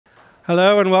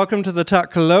Hello and welcome to the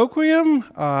Tutte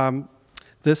Colloquium.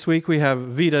 This week we have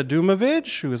Vida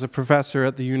Dujmovic, who is a professor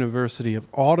at the University of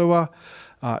Ottawa.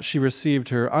 She received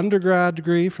her undergrad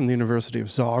degree from the University of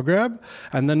Zagreb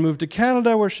and then moved to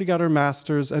Canada where she got her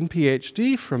master's and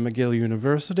PhD from McGill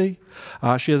University.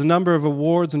 She has a number of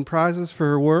awards and prizes for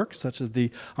her work, such as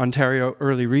the Ontario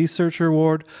Early Researcher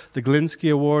Award, the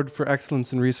Glinsky Award for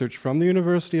Excellence in Research from the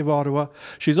University of Ottawa.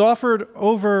 She's authored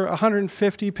over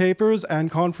 150 papers and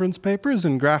conference papers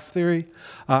in graph theory.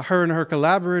 Her and her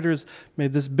collaborators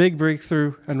made this big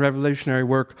breakthrough and revolutionary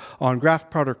work on graph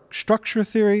product structure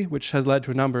theory, which has led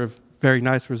to a number of very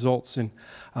nice results in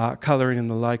coloring and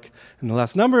the like in the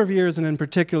last number of years, and in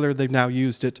particular they've now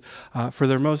used it for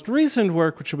their most recent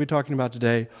work, which we'll be talking about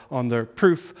today, on their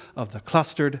proof of the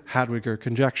clustered Hadwiger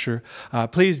conjecture.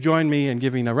 Please join me in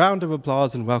giving a round of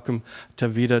applause and welcome to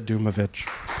Vida Dujmovic.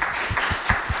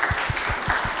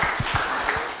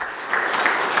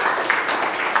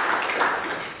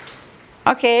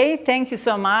 Okay, thank you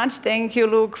so much. Thank you,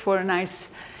 Luke, for a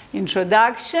nice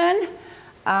introduction.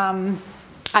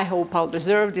 I hope I'll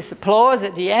deserve this applause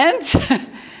at the end.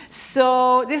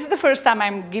 So this is the first time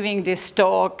I'm giving this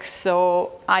talk,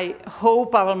 so I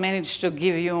hope I will manage to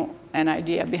give you an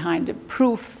idea behind the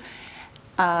proof.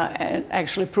 And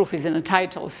actually, proof is in the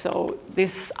title, so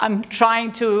I'm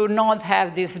trying to not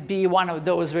have this be one of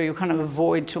those where you kind of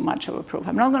avoid too much of a proof.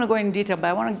 I'm not going to go in detail, but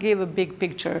I want to give a big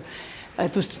picture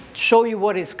to show you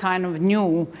what is kind of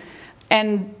new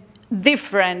and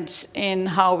different in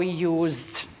how we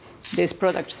used this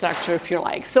product structure, if you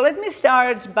like. So let me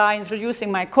start by introducing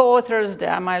my co-authors. They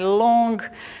are my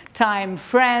long-time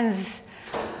friends,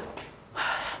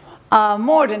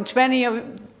 more than 20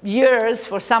 years.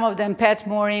 For some of them, Pat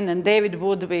Morin and David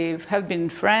Wood, we have been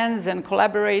friends and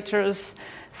collaborators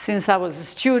since I was a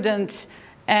student.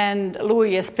 And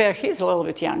Louis Esper, he's a little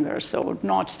bit younger, so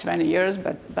not 20 years,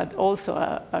 but also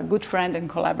a good friend and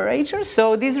collaborator.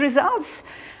 So these results,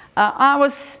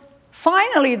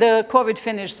 finally, the COVID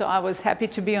finished, so I was happy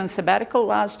to be on sabbatical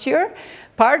last year.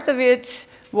 Part of it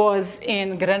was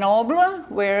in Grenoble,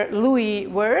 where Louis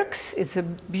works. It's a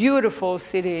beautiful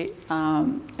city.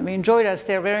 We enjoyed us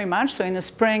there very much. So in the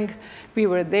spring, we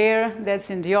were there. That's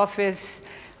in the office.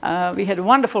 We had a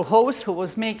wonderful host who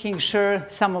was making sure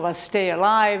some of us stay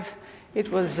alive. It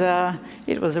was a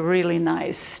really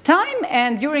nice time.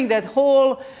 And during that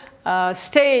whole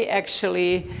stay,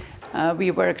 actually,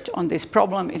 we worked on this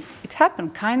problem. It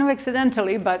happened kind of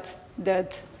accidentally, but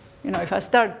that, if I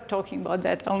start talking about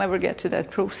that, I'll never get to that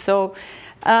proof. So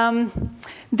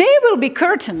there will be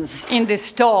curtains in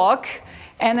this talk.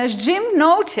 And as Jim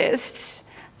noticed,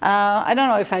 I don't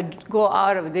know if I'd go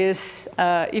out of this.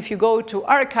 If you go to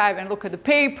archive and look at the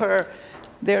paper,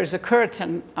 there's a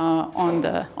curtain on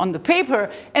the paper.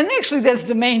 And actually, that's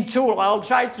the main tool. I'll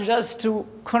try to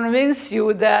convince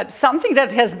you that something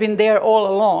that has been there all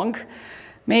along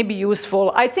may be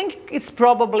useful. I think it's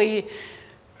probably,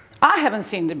 I haven't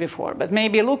seen it before, but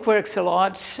maybe Luke works a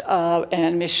lot,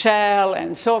 and Michelle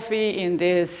and Sophie in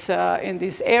this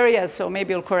area. So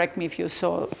maybe you'll correct me if you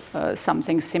saw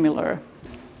something similar.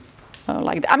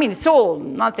 Like that. I mean,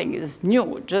 nothing is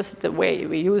new, just the way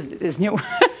we used it is new.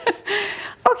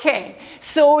 Okay,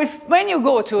 so when you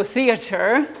go to a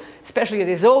theater, especially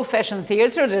this old-fashioned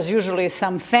theater, there's usually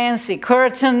some fancy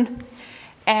curtain,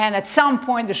 and at some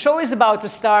point the show is about to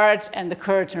start and the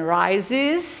curtain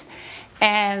rises,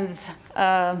 and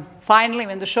finally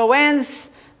when the show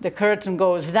ends, the curtain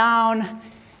goes down,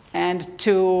 and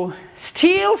to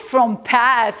steal from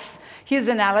Pat's his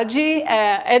analogy,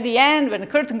 at the end, when the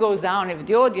curtain goes down, if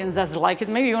the audience doesn't like it,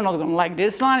 maybe you're not going to like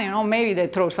this one, maybe they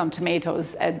throw some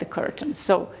tomatoes at the curtain.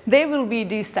 So there will be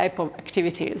these type of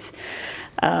activities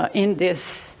in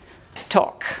this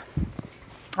talk.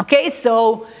 Okay,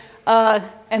 so,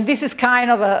 and this is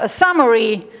kind of a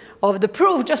summary of the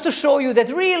proof, just to show you that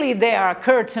really there are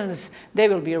curtains. There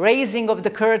will be raising of the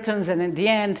curtains, and in the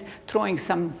end, throwing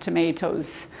some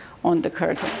tomatoes on the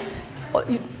curtain.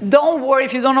 Don't worry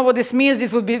if you don't know what this means.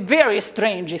 It would be very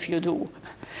strange if you do.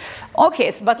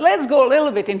 Okay, but let's go a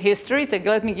little bit in history.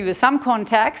 Let me give you some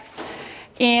context.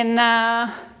 In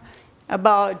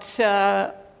about,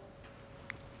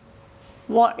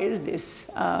 what is this,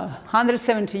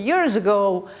 170 years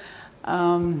ago,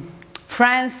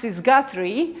 Francis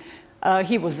Guthrie,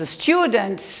 he was a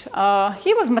student.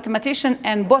 He was a mathematician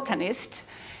and botanist.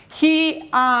 He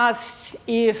asked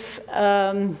if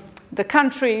the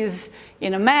countries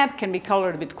in a map can be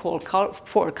colored with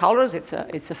four colors. It's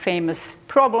a famous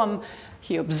problem.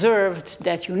 He observed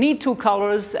that you need 2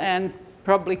 colors and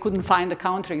probably couldn't find a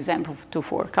counterexample to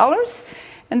 4 colors.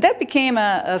 And that became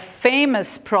a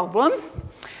famous problem.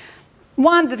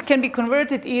 one that can be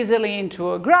converted easily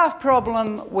into a graph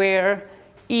problem where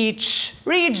each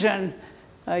region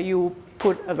you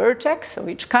put a vertex, so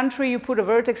each country you put a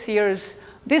vertex. Here's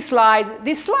these slides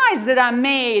that are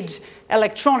made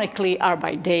electronically are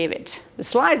by David. The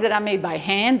slides that are made by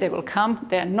hand, they will come,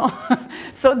 they're not.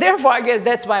 So therefore, I guess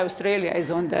that's why Australia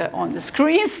is on the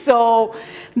screen. So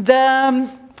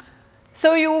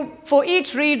for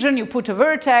each region, you put a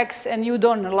vertex, and you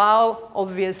don't allow,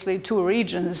 obviously, two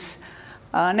regions,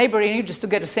 neighboring regions, to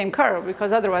get the same curve,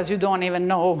 because otherwise you don't even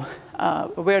know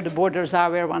where the borders are,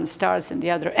 where one starts and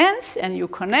the other ends, and you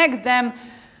connect them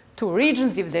to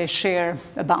regions if they share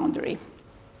a boundary.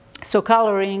 So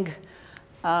coloring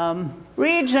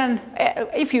region,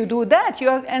 if you do that, you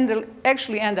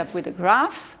actually end up with a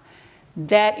graph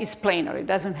that is planar. It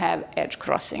doesn't have edge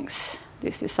crossings.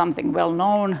 This is something well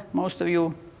known. Most of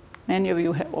you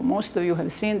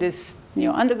have seen this in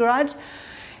your undergrad.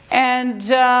 And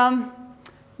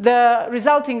the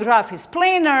resulting graph is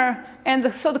planar.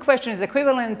 And so the question is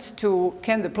equivalent to,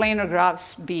 can the planar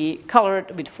graphs be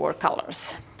colored with 4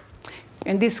 colors?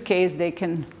 In this case, they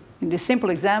can, in this simple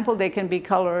example, they can be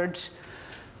colored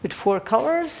with 4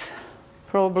 colors,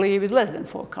 probably with less than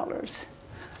 4 colors.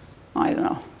 I don't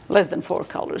know, less than 4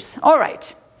 colors. All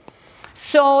right.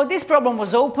 So this problem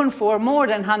was open for more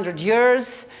than 100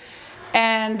 years,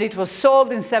 and it was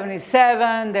solved in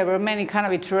 77. There were many kind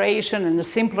of iterations, and a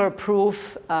simpler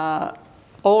proof,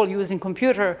 all using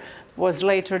computer, was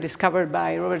later discovered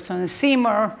by Robertson and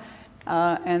Seymour,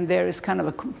 and there is kind of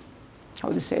a, how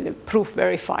do you say, the proof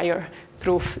verifier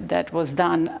proof that was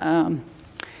done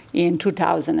in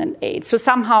 2008. So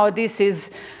somehow this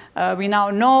is, we now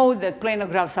know that planar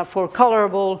graphs are 4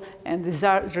 colorable, and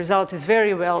the result is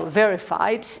very well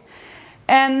verified.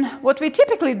 And what we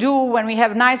typically do when we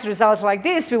have nice results like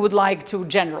this, we would like to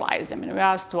generalize them. And we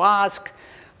ask,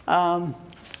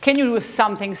 can you do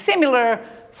something similar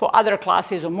for other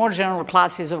classes or more general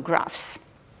classes of graphs?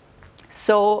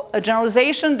 So a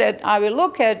generalization that I will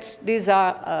look at, these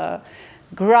are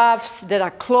graphs that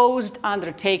are closed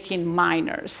undertaking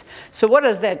minors. So what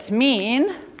does that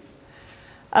mean?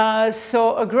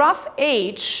 So a graph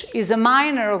H is a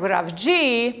minor of graph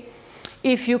G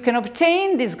if you can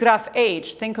obtain this graph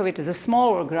H. Think of it as a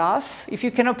smaller graph. If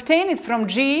you can obtain it from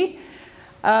G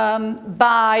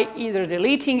by either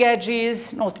deleting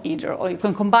edges, not either, or you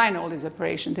can combine all these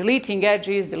operations, deleting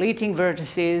edges, deleting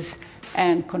vertices,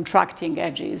 and contracting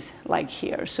edges, like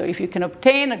here. So if you can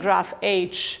obtain a graph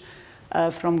H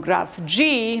from graph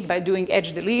G by doing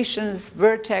edge deletions,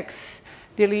 vertex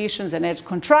deletions, and edge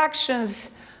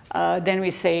contractions, then we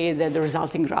say that the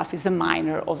resulting graph is a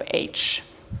minor of H.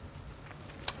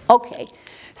 Okay,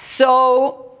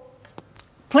 so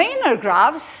planar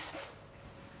graphs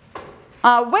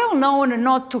are well known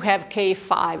not to have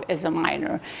K5 as a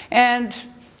minor. And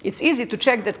it's easy to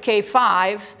check that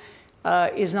K5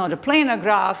 is not a planar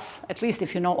graph. At least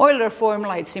if you know Euler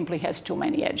formula, it simply has too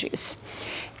many edges.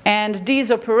 And these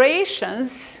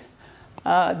operations,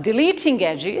 deleting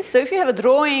edges, so if you have a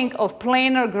drawing of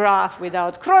planar graph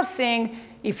without crossing,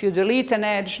 if you delete an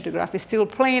edge, the graph is still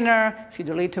planar. If you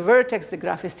delete a vertex, the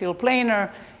graph is still planar.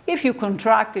 If you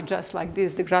contract it just like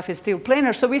this, the graph is still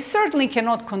planar. So we certainly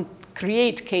cannot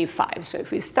create K5. So if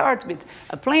we start with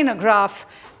a planar graph,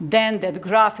 then that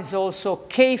graph is also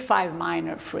K5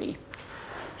 minor free.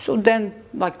 So then,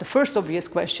 like the first obvious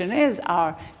question is,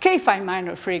 are K5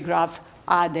 minor free graph,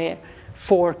 are they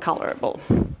 4 colorable?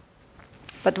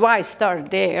 But why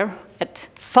start there at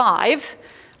 5?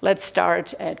 Let's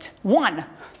start at 1.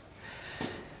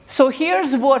 So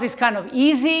here's what is kind of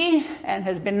easy and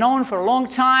has been known for a long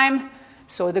time.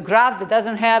 So the graph that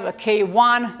doesn't have a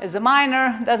K1 as a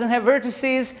minor, doesn't have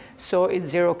vertices, so it's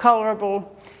 0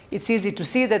 colorable. It's easy to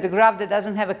see that the graph that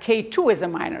doesn't have a K2 as a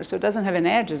minor, so it doesn't have an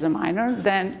edge as a minor,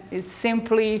 then it's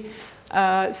simply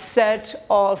a set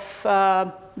of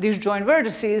disjoint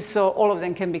vertices, so all of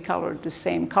them can be colored the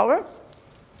same color.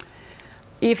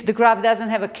 If the graph doesn't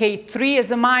have a K3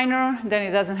 as a minor, then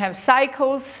it doesn't have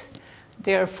cycles.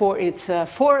 Therefore, it's a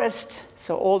forest.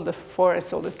 So all the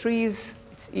forests, all the trees,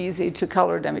 it's easy to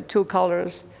color them with 2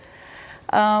 colors.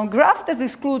 Graphs that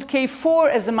exclude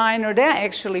K4 as a minor, they're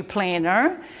actually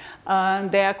planar.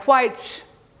 They are quite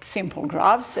simple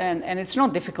graphs, and it's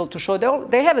not difficult to show.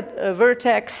 They have a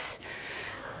vertex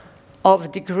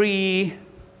of degree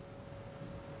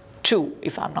 2,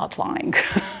 if I'm not lying.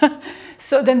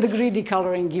 So then the greedy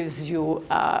coloring gives you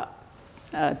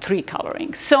 3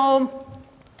 coloring. So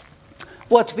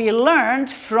what we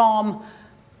learned from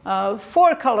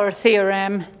 4-color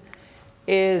theorem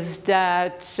is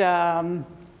that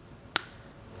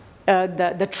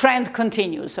the trend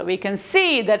continues. So we can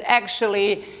see that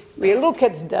actually look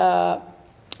at the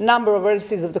number of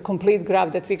vertices of the complete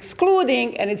graph that we're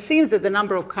excluding, and it seems that the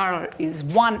number of color is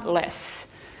 1 less.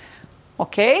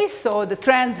 Okay, so the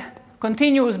trend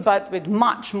continues, but with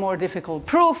much more difficult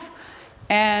proof.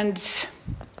 And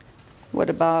what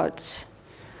about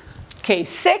case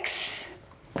 6?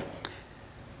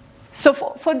 So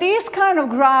for these kind of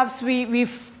graphs, we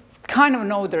kind of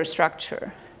know their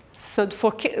structure. So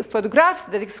for the graphs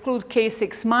that exclude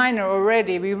K6 minor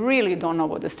already, we really don't know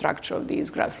what the structure of these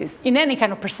graphs is in any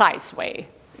kind of precise way.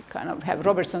 We kind of have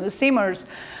Robertson and Seymour's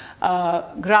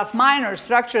graph minor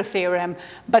structure theorem,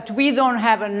 but we don't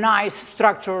have a nice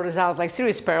structural result like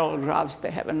series parallel graphs.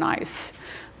 They have a nice,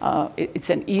 it's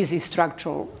an easy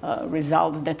structural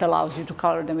result that allows you to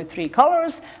color them with 3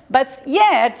 colors. But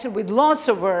yet, with lots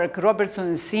of work, Robertson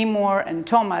and Seymour and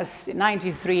Thomas in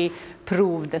 93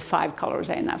 proved that 5 colors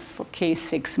are enough for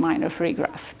K6 minor free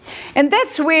graph. And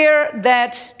that's where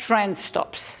that trend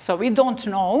stops. So we don't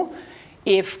know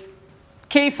if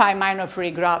K5 minor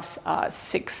free graphs are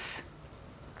 6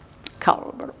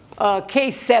 colorable.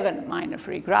 K7 minor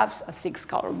free graphs are 6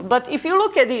 colorable. But if you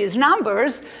look at these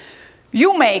numbers,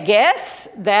 you may guess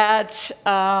that,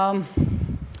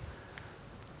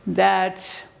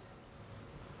 that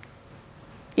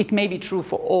it may be true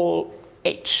for all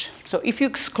H. So if you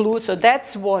exclude, so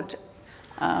that's what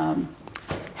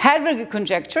Hadwiger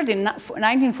conjectured in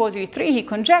 1943. He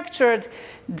conjectured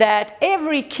that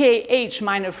every KH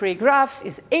minor free graphs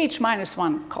is H minus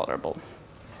 1 colorable.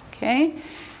 Okay?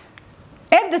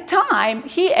 At the time,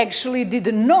 he actually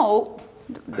didn't know,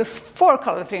 the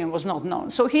 4-color theorem was not known.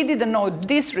 So he didn't know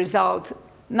this result,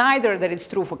 neither that it's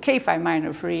true for K5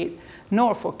 minor free,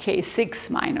 nor for K6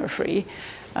 minor free.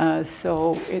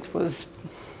 So it was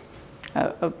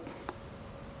an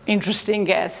interesting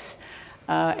guess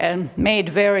and made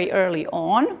very early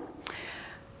on.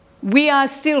 We are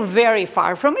still very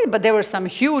far from it, but there was some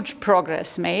huge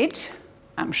progress made.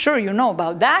 I'm sure you know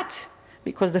about that,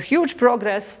 because the huge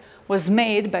progress was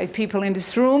made by people in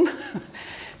this room.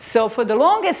 So for the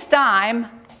longest time,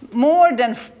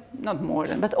 not more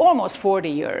than, but almost 40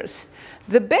 years,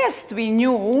 the best we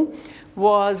knew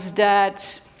was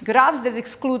that graphs that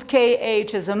exclude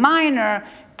KH as a minor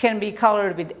can be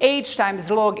colored with H times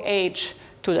log H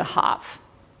to the half.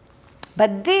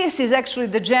 But this is actually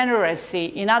the degeneracy,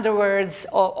 in other words,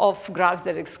 of graphs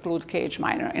that exclude KH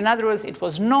minor. In other words, it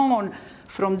was known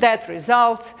from that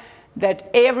result that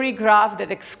every graph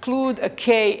that excludes a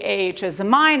KH as a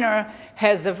minor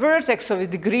has a vertex of a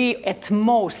degree at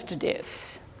most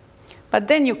this. But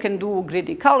then you can do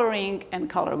greedy coloring and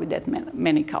color with that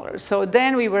many colors. So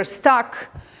then we were stuck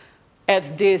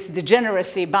at this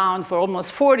degeneracy bound for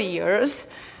almost 40 years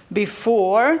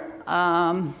before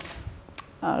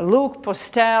Luke,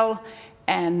 Postel,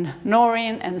 and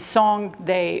Norin and Song,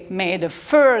 they made a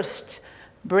first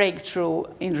breakthrough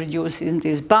in reducing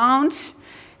this bound.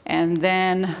 And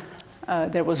then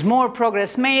there was more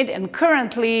progress made. And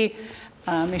currently,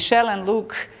 Michel and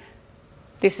Luke,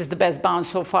 this is the best bound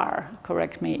so far.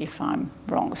 Correct me if I'm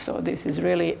wrong. So this is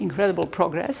really incredible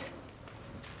progress.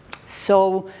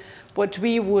 So what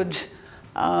we would,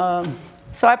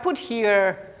 so I put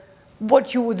here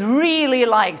what you would really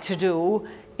like to do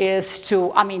is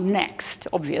to, next,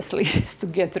 obviously, is to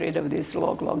get rid of this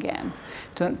log n.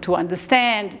 To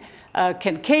understand,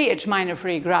 can KH minor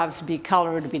free graphs be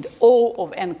colored with O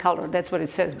of n color? That's what it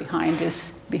says behind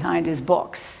this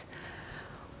box.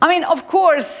 Of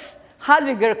course,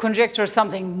 Hadwiger conjectures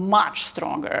something much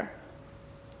stronger.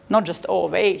 Not just O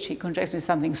of H, he conjectured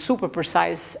something super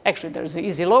precise. Actually, there's an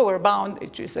easy lower bound,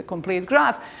 which is a complete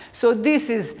graph. So this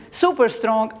is super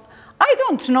strong. I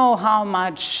don't know how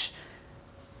much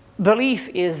belief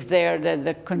is there that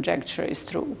the conjecture is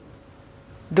true.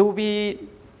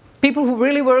 People who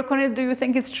really work on it, do you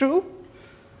think it's true?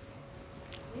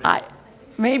 I'm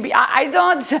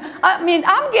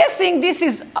guessing this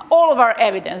is all of our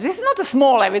evidence. This is not a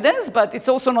small evidence, but it's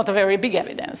also not a very big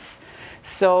evidence.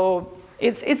 So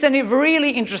it's a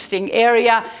really interesting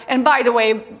area. And by the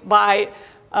way, by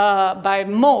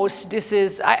most, this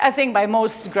is, I think by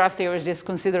most graph theorists, this is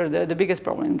considered the biggest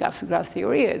problem in graph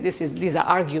theory. These are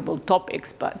arguable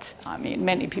topics, but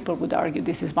many people would argue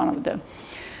this is one of the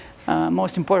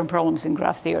most important problems in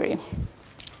graph theory.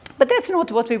 But that's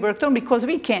not what we worked on, because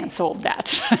we can't solve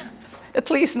that. At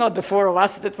least not the 4 of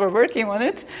us that were working on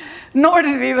it, nor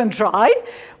did we even try.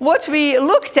 What we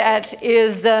looked at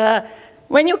is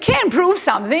when you can prove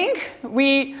something,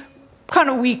 we kind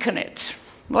of weaken it.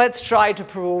 Let's try to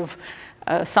prove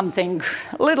something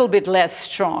a little bit less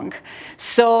strong.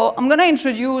 So I'm going to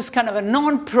introduce kind of a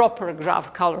non-proper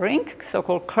graph coloring,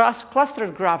 so-called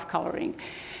clustered graph coloring.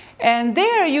 And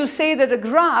there you say that a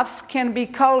graph can be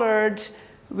colored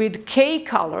with k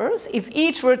colors if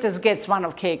each vertex gets one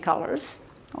of k colors,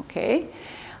 okay?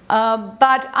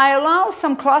 But I allow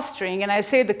some clustering, and I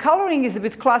say the coloring is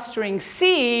with clustering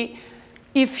C.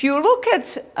 If you look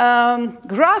at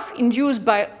graph induced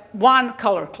by one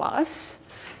color class,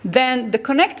 then the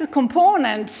connected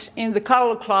components in the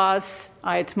color class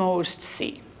are at most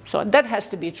C. So that has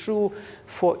to be true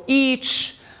for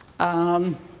each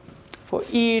color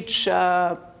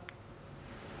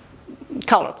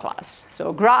class.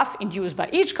 So graph induced by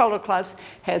each color class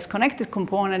has connected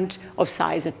component of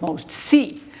size at most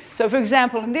C. So for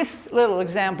example, in this little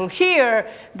example here,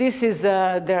 this is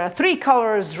there are three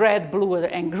colors, red, blue,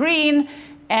 and green.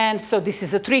 And so this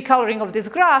is a three coloring of this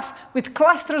graph with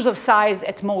clusters of size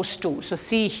at most 2. So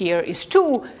C here is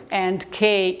 2 and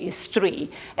K is 3.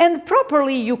 And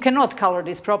properly, you cannot color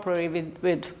this properly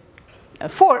with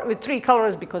 3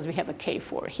 colors because we have a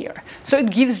K4 here. So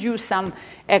it gives you some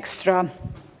extra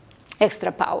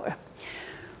power.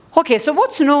 Okay, so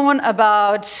what's known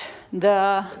about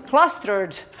the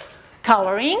clustered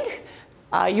coloring?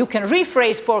 You can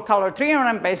rephrase 4-color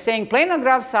theorem by saying planar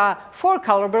graphs are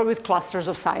 4-colorable with clusters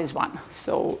of size 1.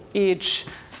 So each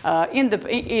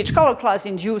color class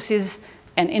induces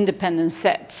an independent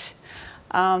set.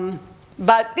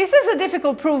 But this is a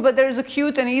difficult proof, but there is a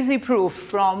cute and easy proof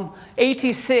from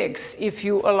 86 if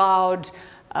you allowed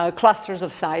clusters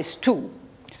of size 2.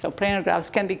 So planar graphs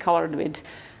can be colored with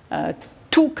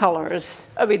 4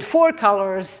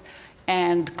 colors,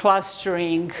 and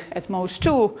clustering at most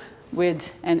 2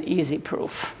 with an easy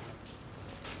proof.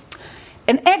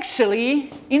 And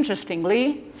actually,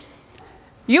 interestingly,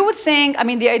 you would think, I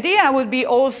mean, the idea would be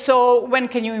also, when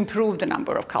can you improve the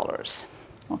number of colors?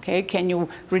 Okay, can you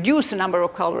reduce the number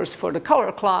of colors for the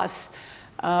color class,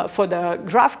 for the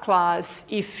graph class,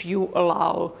 if you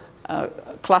allow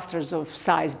clusters of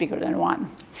size bigger than 1?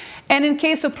 And in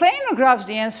case of planar graphs,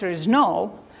 the answer is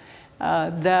no.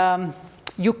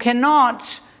 You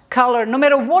cannot color, no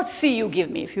matter what C you give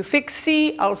me. If you fix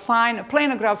C, I'll find a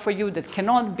planar graph for you that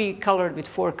cannot be colored with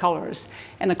 4 colors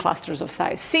and the clusters of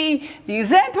size C. The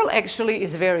example actually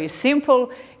is very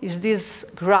simple. Is this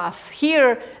graph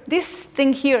here. This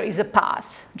thing here is a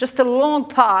path, just a long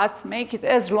path. Make it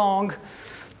as long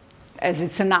as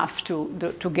it's enough to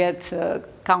get a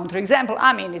counterexample.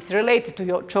 I mean, it's related to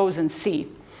your chosen C.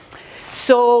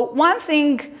 So one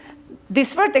thing,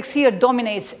 this vertex here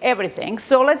dominates everything.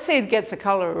 So let's say it gets a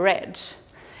color red.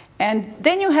 And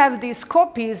then you have these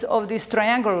copies of these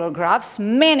triangular graphs,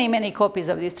 many, many copies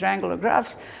of these triangular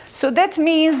graphs. So that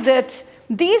means that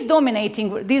these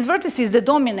vertices that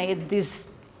dominate these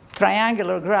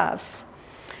triangular graphs,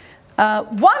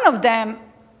 one of them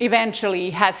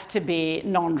eventually has to be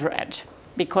non-red,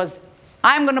 because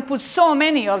I'm going to put so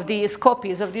many of these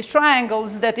copies of these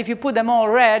triangles that if you put them all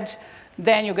red,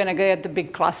 then you're going to get the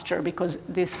big cluster, because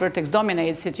this vertex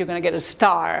dominates it. You're going to get a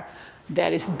star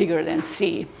that is bigger than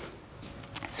C.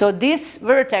 So this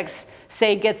vertex,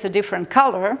 say, gets a different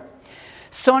color.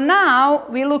 So now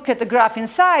we look at the graph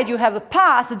inside. You have a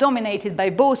path dominated by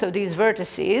both of these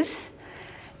vertices.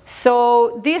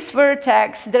 So this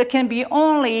vertex, there can be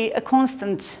only a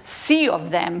constant C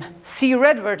of them, C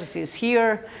red vertices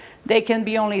here. They can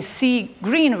be only C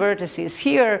green vertices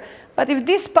here. But if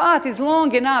this path is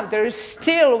long enough, there is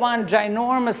still one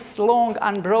ginormous, long,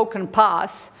 unbroken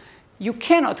path. You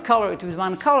cannot color it with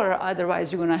one color,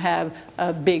 otherwise you're going to have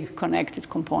a big connected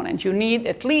component. You need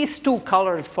at least 2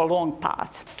 colors for long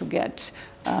path to get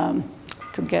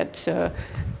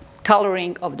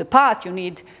coloring of the path. You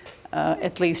need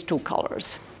at least 2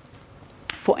 colors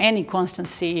for any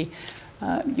constancy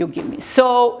you give me.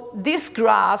 So this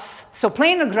graph, so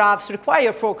planar graphs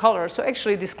require 4 colors. So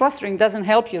actually this clustering doesn't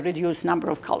help you reduce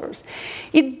number of colors.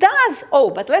 It does,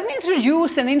 but let me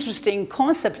introduce an interesting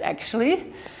concept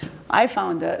actually. I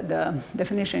found the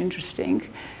definition interesting,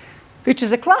 which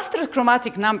is a clustered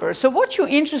chromatic number. So what you're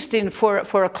interested in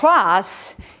for a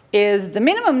class is the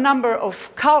minimum number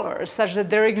of colors such that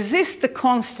there exists a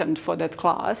constant for that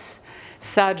class,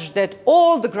 such that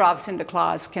all the graphs in the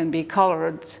class can be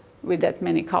colored with that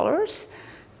many colors,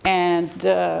 and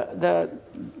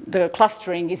the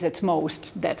clustering is at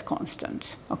most that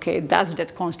constant. Okay, does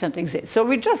that constant exist? So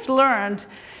we just learned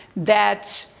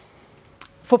that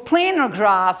for planar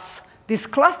graph, this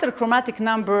cluster chromatic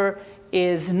number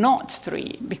is not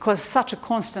 3, because such a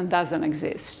constant doesn't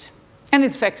exist. And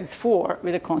in fact, it's 4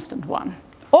 with a constant 1.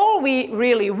 All we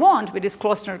really want with this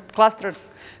clustered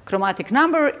chromatic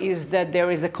number is that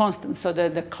there is a constant, so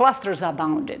that the clusters are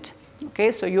bounded.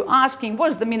 Okay, so you're asking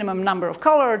what's the minimum number of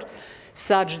colored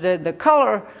such that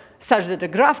the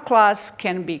graph class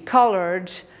can be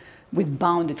colored with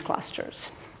bounded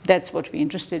clusters. That's what we're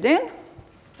interested in.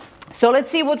 So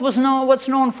let's see what's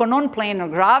known for non-planar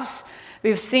graphs.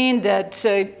 We've seen that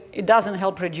it doesn't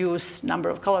help reduce number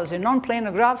of colors in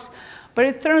non-planar graphs, but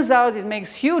it turns out it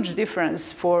makes huge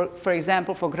difference for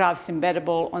example, for graphs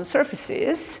embeddable on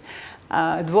surfaces.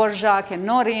 Dvorak and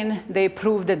Norin, they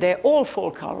proved that they're all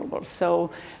full colorable.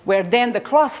 So where then the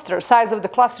cluster, size of the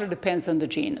cluster depends on the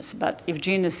genus. But if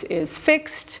genus is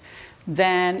fixed,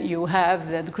 then you have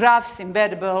that graphs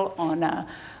embeddable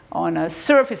on a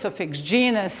surface of fixed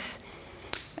genus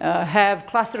have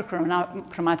cluster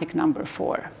chromatic number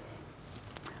 4.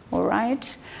 All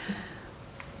right?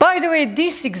 By the way,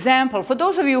 this example, for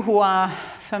those of you who are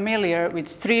familiar with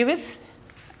 3-width,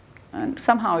 and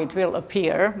somehow it will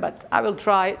appear, but I will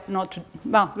try not to,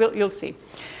 well, you'll see.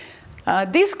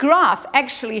 This graph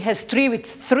actually has 3-width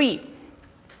 3.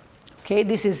 Okay,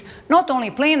 this is not only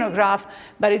planar graph,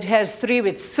 but it has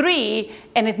 3-width 3,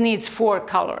 and it needs 4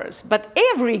 colors. But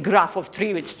every graph of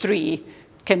 3-width 3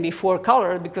 can be 4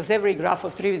 colored, because every graph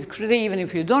of 3-width 3, even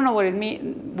if you don't know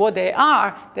what they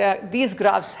are, these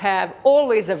graphs have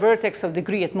always a vertex of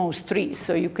degree at most 3.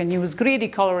 So you can use greedy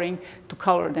coloring to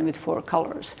color them with 4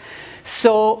 colors.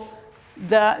 So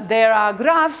there are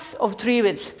graphs of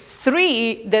 3-width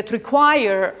 3 that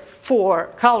require 4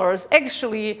 colors.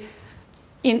 Actually,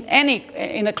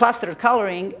 in a clustered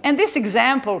coloring, and this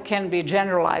example can be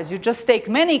generalized. You just take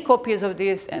many copies of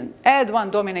this and add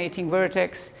one dominating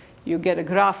vertex. You get a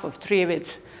graph of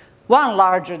 3-width, one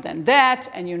larger than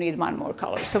that, and you need one more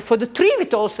color. So for the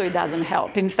 3-width also, it doesn't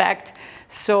help. In fact,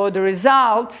 so the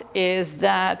result is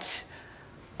that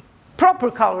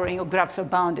proper coloring of graphs of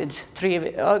bounded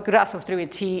graphs of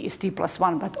 3-width T is T plus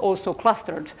 1, but also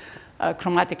clustered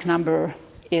chromatic number.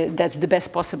 That's the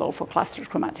best possible for clustered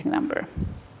chromatic number.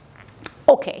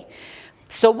 Okay,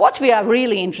 so what we are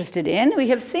really interested in, we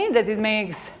have seen that it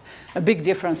makes a big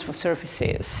difference for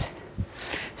surfaces.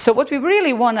 So what we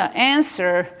really want to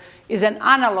answer is an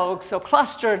analog, so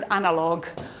clustered analog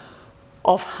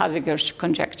of Hadwiger's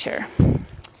conjecture.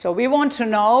 So we want to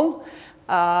know,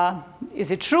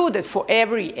 is it true that for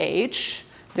every h,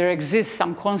 there exists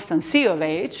some constant C of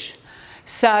h,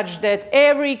 such that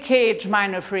every kh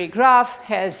minor free graph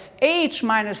has h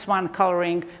minus 1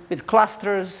 coloring with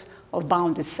clusters of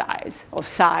bounded size, of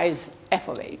size f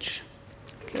of h.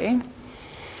 Okay?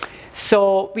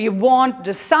 So we want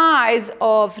the size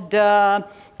of the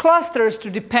clusters to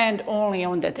depend only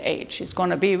on that h. It's going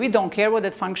to be, we don't care what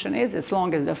that function is as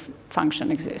long as the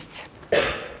function exists.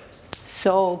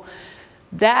 So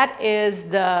that is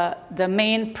the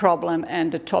main problem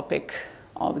and the topic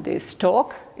of this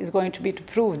talk is going to be to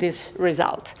prove this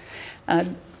result.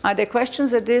 Are there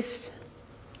questions at this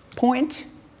point?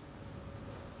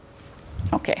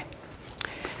 Okay.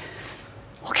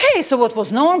 Okay, so what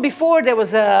was known before, there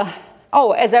was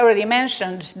as I already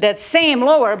mentioned, that same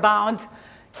lower bound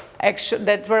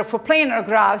that were for planar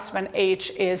graphs when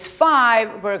h is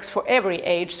 5 works for every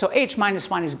h, so h minus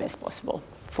 1 is best possible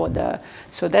for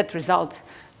so that result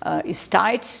is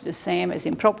tight, the same as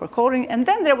improper coloring. And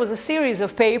then there was a series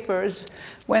of papers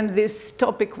when this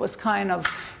topic was kind of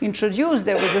introduced.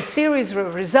 There was a series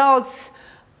of results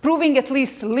proving at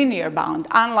least linear bound,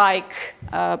 unlike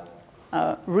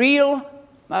real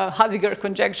Hadwiger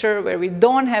conjecture, where we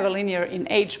don't have a linear in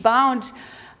h bound.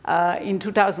 In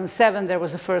 2007, there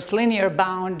was a first linear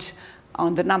bound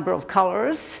on the number of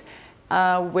colors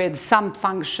with some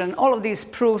function. All of these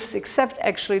proofs, except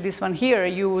actually this one here,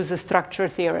 use a structure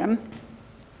theorem.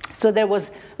 So there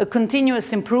was a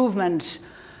continuous improvement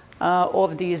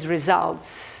of these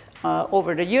results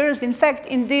over the years. In fact,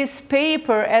 in this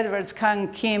paper, Edwards, Kang,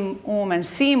 Kim, Oum, and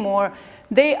Seymour,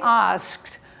 they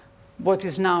asked what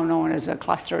is now known as a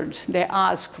clustered, they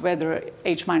asked whether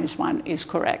h minus 1 is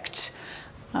correct.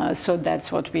 So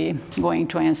that's what we're going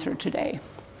to answer today.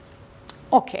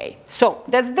 Okay, so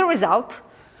that's the result.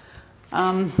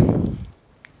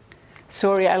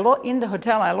 Sorry, in the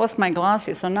hotel I lost my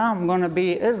glasses, so now this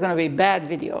is going to be a bad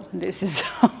video. This is,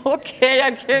 okay,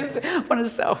 I guess,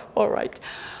 all right.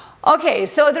 Okay,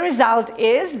 so the result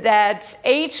is that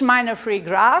h minor free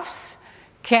graphs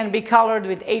can be colored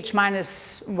with h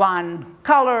minus 1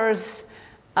 colors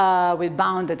with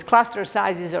bounded cluster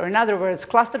sizes, or in other words,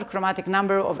 clustered chromatic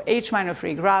number of h minor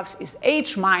free graphs is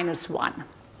h minus 1.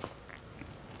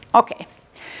 Okay,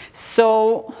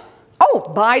 so,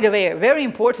 by the way, a very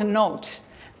important note.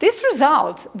 This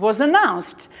result was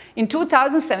announced in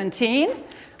 2017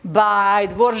 by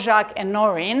Dvorak and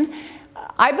Norin.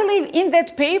 I believe in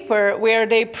that paper where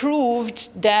they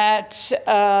proved that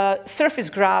surface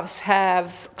graphs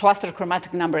have clustered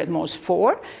chromatic number at most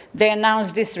 4, they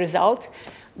announced this result.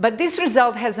 But this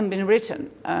result hasn't been written,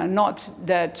 not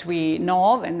that we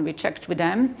know of, and we checked with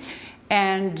them.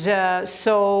 And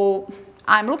so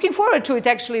I'm looking forward to it,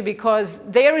 actually, because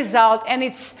their result, and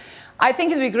I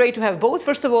think it would be great to have both.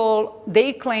 First of all,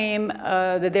 they claim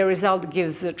that their result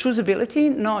gives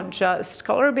choosability, not just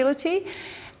colorability.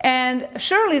 And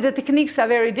surely the techniques are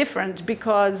very different,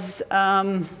 because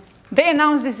they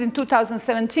announced this in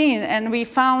 2017, and we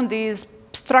found these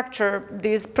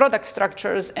product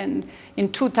structures in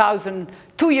 2000,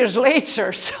 2 years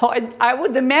later. So I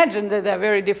would imagine that they're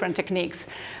very different techniques.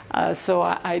 So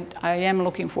I am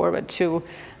looking forward to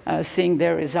seeing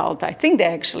their result. I think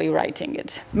they're actually writing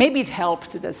it. Maybe it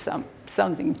helped that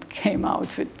something came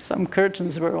out with some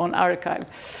curtains were on archive.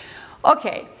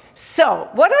 Okay, so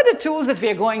what are the tools that we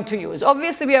are going to use?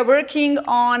 Obviously, we are working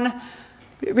on,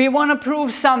 we want to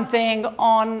prove something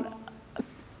on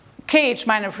KH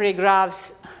minor free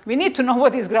graphs. We need to know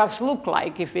what these graphs look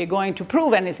like if we're going to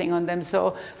prove anything on them.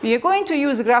 So we are going to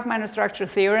use the graph minor structure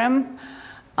theorem.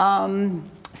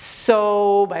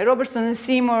 So by Robertson and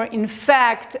Seymour, in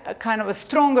fact, a kind of a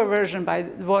stronger version by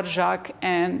Dvorak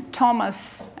and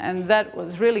Thomas, and that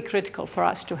was really critical for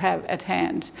us to have at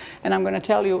hand. And I'm going to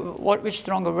tell you which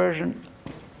stronger version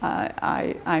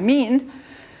I mean.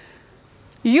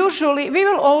 Usually, we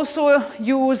will also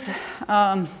use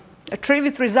a tree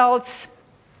with results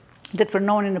that were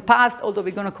known in the past, although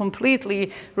we're going to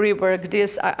completely rework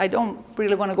this. I don't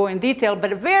really want to go in detail,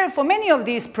 but for many of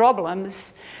these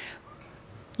problems,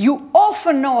 you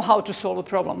often know how to solve a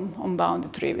problem on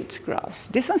bounded tree width graphs.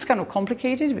 This one's kind of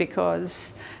complicated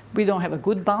because we don't have a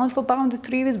good bound for bounded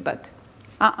tree width, but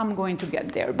I'm going to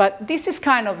get there. But this is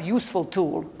kind of a useful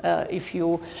tool if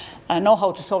you know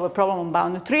how to solve a problem on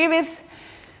bounded tree width.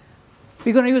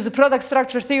 We're going to use the product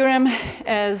structure theorem,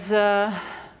 as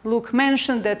Luke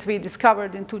mentioned, that we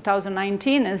discovered in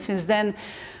 2019, and since then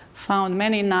found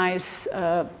many nice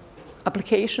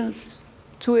applications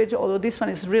to it, although this one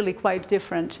is really quite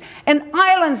different. And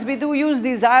islands, we do use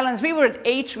these islands. We were at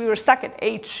H, we were stuck at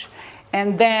H.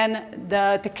 And then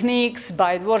the techniques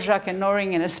by Dvorak and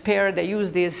Noring and Esper, they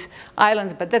use these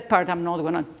islands, but that part I'm not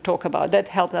going to talk about. That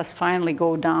helped us finally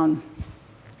go down.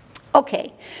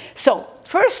 Okay, so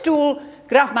first tool,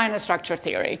 graph minor structure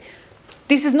theory.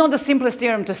 This is not the simplest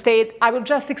theorem to state. I will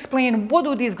just explain what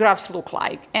do these graphs look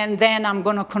like, and then I'm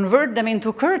going to convert them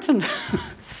into curtain.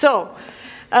 So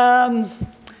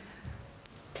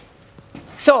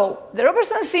the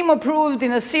Robertson and Seymour proved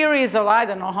in a series of, I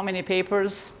don't know how many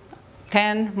papers,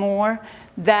 10 more,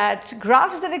 that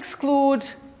graphs that exclude,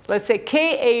 let's say,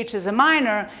 KH as a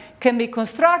minor, can be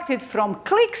constructed from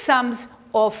clique sums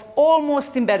of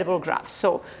almost embeddable graphs.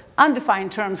 So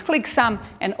undefined terms, clique sum,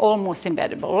 and almost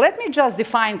embeddable. Let me just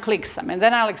define clique sum, and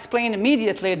then I'll explain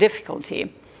immediately a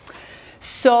difficulty.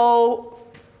 So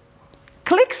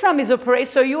clique sum is operation.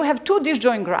 So you have two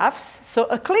disjoint graphs. So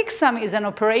a clique sum is an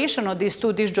operation of these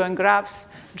two disjoint graphs,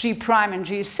 G prime and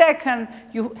G second.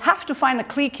 You have to find a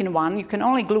clique in one. You can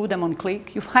only glue them on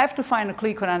clique. You have to find a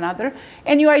clique on another.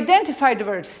 And you identify the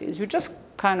vertices. You just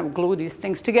kind of glue these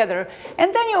things together.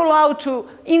 And then you're allowed to,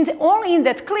 only in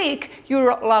that clique, you're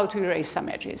allowed to erase some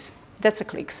edges. That's a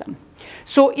clique sum.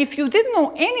 So if you didn't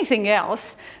know anything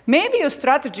else, maybe your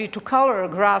strategy to color a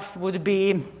graph would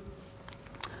be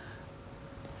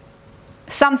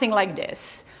something like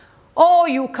this. Oh,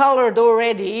 you colored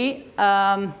already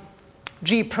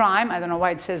G prime. I don't know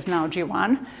why it says now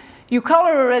G1. You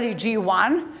colored already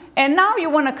G1, and now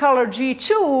you want to color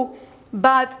G2,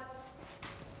 but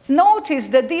notice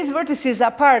that these vertices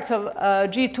are part of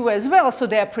G2 as well, so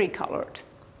they are pre-colored.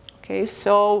 Okay,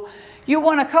 so you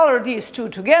want to color these two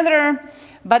together,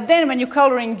 but then when you're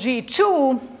coloring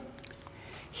G2,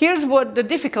 here's what the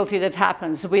difficulty that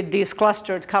happens with this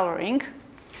clustered coloring.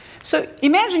 So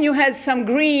imagine you had some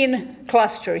green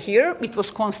cluster here. It was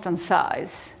constant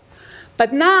size.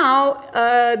 But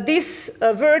now this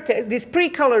vertex, this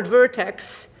pre-colored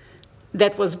vertex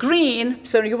that was green,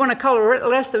 so you want to color the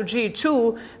rest of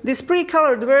G2, this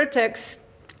pre-colored vertex,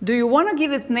 do you want to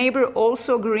give it neighbor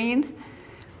also green?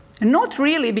 Not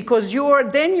really, because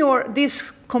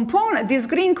this component, this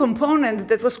green component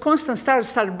that was constant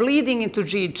start bleeding into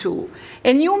G2.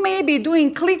 And you may be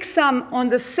doing clique sum on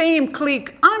the same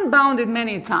clique unbounded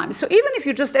many times. So even if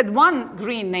you just add one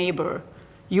green neighbor,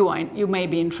 you may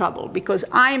be in trouble, because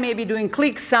I may be doing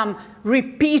clique sum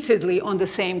repeatedly on the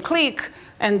same clique,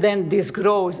 and then this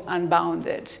grows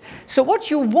unbounded. So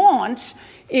what you want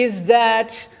is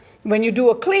that when you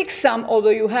do a clique sum, although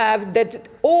you have that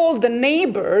all the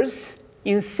neighbors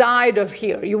inside of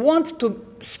here, you want to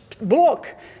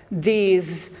block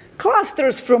these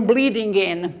clusters from bleeding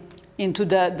in into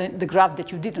the graph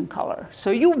that you didn't color.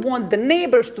 So you want the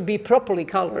neighbors to be properly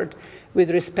colored with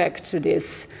respect to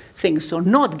this thing, so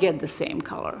not get the same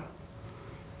color.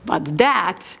 But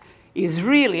that is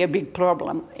really a big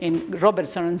problem in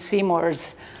Robertson and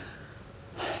Seymour's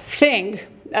thing,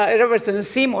 Robertson and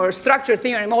Seymour structure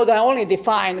theorem, although I only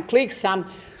define clique sum.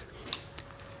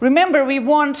 Remember, we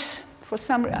want, for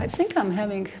some reason, I think I'm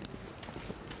having,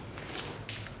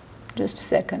 just a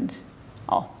second.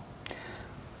 Oh,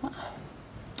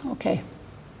 okay.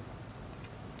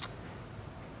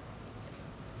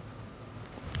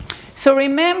 So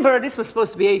remember, this was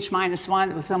supposed to be h minus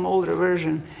 1. It was some older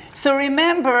version. So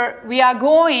remember, we are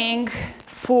going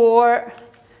for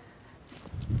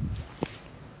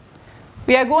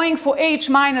h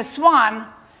minus 1.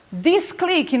 This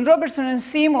clique in Robertson and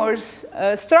Seymour's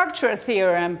structure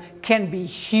theorem can be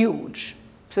huge.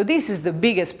 So this is the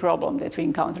biggest problem that we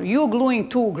encounter. You're gluing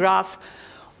two graphs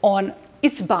on,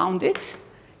 it's bounded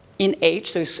in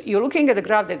H. So you're looking at a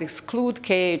graph that excludes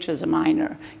KH as a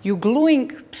minor. You're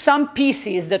gluing some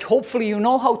pieces that hopefully you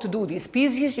know how to do these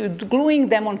pieces. You're gluing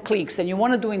them on cliques, and you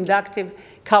want to do inductive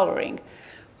coloring.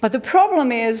 But the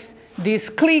problem is these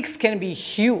cliques can be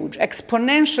huge,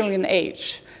 exponential in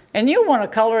H. And you want to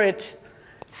color it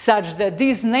such that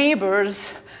these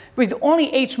neighbors with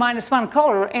only h minus 1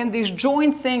 color, and this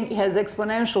joint thing has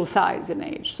exponential size in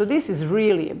H. So this is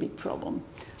really a big problem.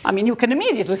 I mean, you can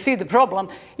immediately see the problem.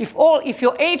 If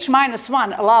your h minus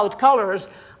 1 allowed colors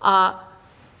are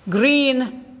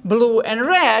green, blue, and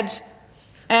red,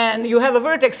 and you have a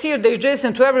vertex here that is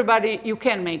adjacent to everybody, you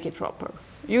can make it proper.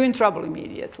 You're in trouble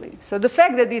immediately. So the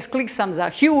fact that these clique sums are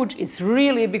huge, it's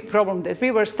really a big problem that we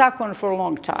were stuck on for a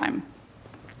long time.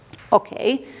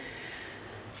 Okay.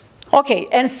 Okay,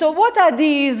 and so what are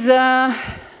these,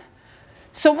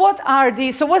 so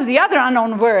what's the other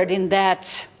unknown word in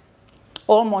that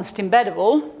almost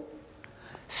embeddable?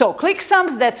 So clique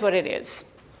sums, that's what it is.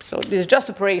 So this is just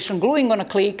operation, gluing on a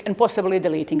clique and possibly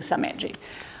deleting some edging.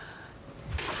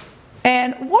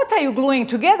 And what are you gluing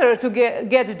together to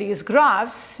get these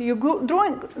graphs? You're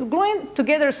gluing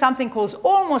together something called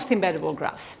almost embeddable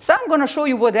graphs. So I'm going to show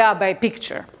you what they are by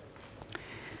picture.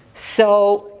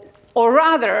 So, or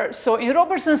rather, so in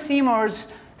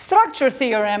Robertson-Seymour's structure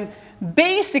theorem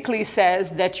basically says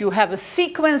that you have a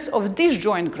sequence of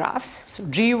disjoint graphs. So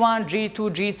G1, G2,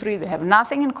 G3, they have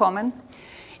nothing in common.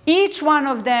 Each one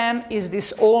of them is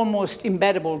this almost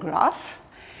embeddable graph.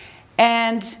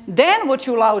 And then what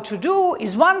you're allowed to do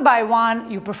is one by one,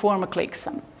 you perform a clique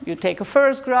sum. You take a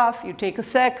first graph, you take a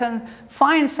second,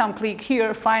 find some clique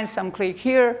here, find some clique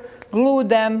here, glue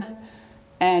them,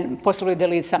 and possibly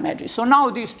delete some edges. So now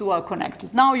these two are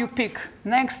connected. Now you pick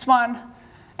next one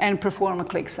and perform a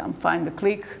clique sum. Find the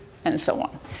clique, and so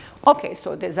on. Okay,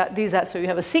 so so you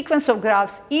have a sequence of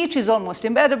graphs. Each is almost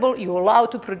embeddable. You're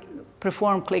allowed to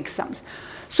perform clique sums.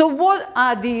 So what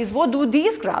are these? What do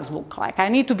these graphs look like? I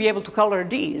need to be able to color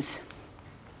these.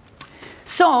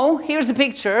 So here's the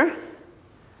picture.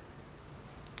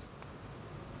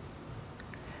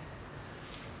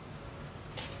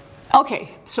 Okay,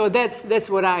 so that's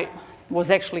what I was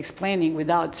actually explaining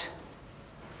without.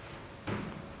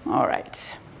 All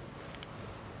right.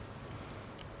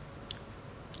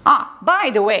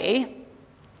 By the way,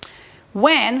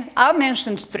 when I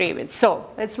mentioned trivids, so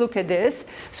let's look at this.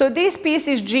 So this piece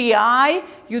is GI,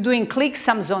 you're doing clique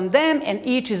sums on them, and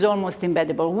each is almost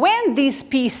embeddable. When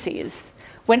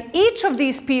each of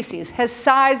these pieces has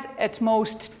size at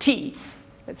most t,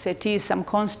 let's say t is some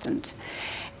constant,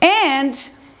 and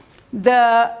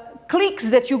the cliques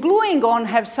that you're gluing on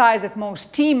have size at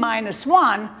most t minus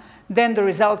 1, then the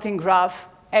resulting graph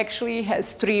actually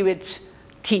has trivid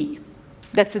t.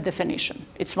 That's a definition.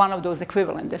 It's one of those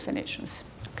equivalent definitions,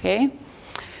 okay?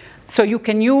 So you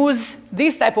can use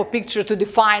this type of picture to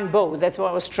define both. That's what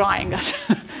I was trying.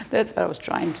 That's what I was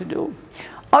trying to do.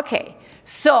 Okay,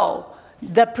 so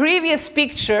the previous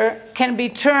picture can be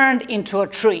turned into a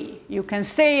tree. You can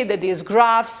say that these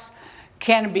graphs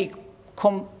can be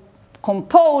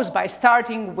composed by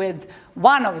starting with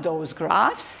one of those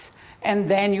graphs, and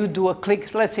then you do a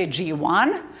clique, let's say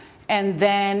G1, and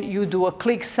then you do a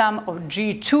clique sum of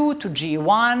G2 to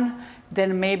G1,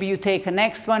 then maybe you take a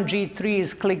next one, G3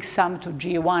 is clique sum to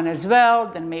G1 as well,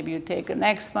 then maybe you take a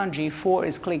next one, G4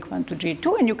 is clique 1 to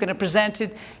G2, and you can represent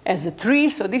it as a tree.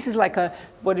 So this is like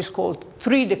what is called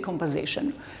tree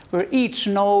decomposition, where each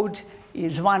node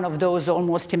is one of those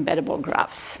almost embeddable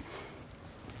graphs.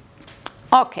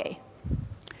 Okay.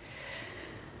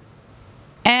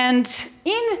 And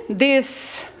in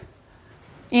this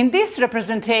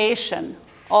representation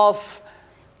of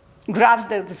graphs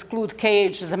that exclude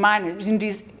KH as a minor,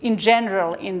 in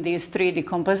general, in these three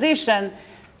decompositions,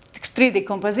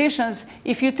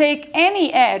 if you take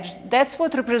any edge, that's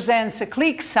what represents a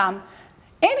clique sum.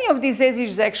 Any of these edges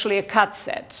is actually a cut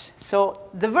set. So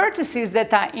the vertices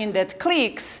that are in that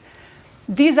cliques,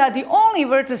 these are the only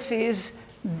vertices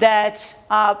that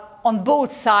are on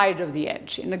both sides of the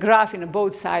edge, in the graph in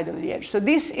both sides of the edge. So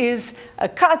this is a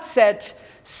cut set.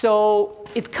 So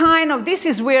it kind of, this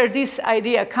is where this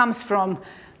idea comes from,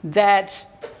 that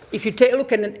if you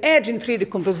look at an edge in three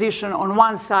decomposition, on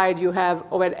one side you have,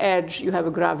 of an edge, you have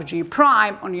a graph G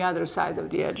prime, on the other side of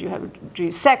the edge you have a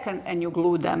G second, and you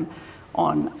glue them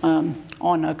on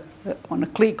a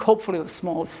clique, hopefully of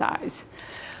small size.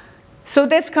 So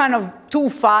that's kind of too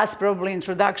fast, probably,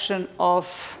 introduction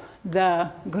of the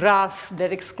graph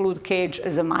that exclude KH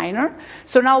as a minor.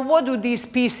 So now what do these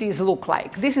pieces look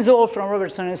like? This is all from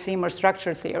Robertson and Seymour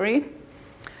structure theory.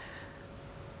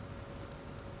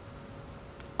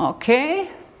 Okay,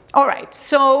 all right,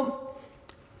 so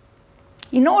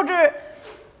in order,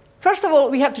 first of all,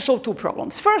 we have to solve two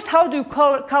problems. First, how do you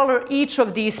color each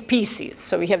of these pieces?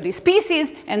 So we have these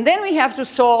pieces, and then we have to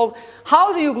solve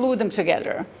how do you glue them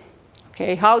together?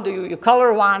 Okay, how do you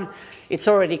color one? It's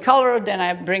already colored, then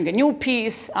I bring a new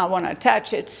piece, I want to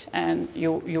attach it, and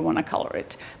you want to color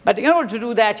it. But in order to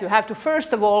do that, you have to,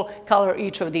 first of all, color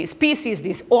each of these pieces,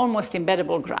 these almost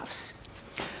embeddable graphs.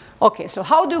 Okay, so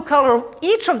how do you color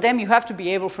each of them? You have to be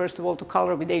able, first of all, to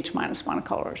color with H-1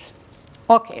 colors.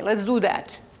 Okay, let's do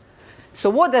that. So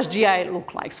what does GI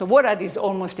look like? So what are these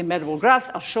almost embeddable graphs?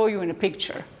 I'll show you in a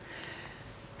picture.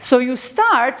 So you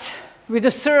start with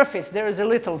a surface. There is a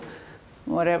little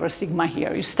whatever sigma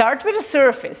here. You start with a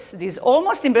surface. These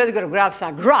almost embeddable graphs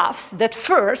are graphs that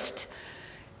first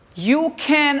you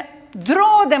can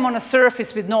draw them on a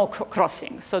surface with no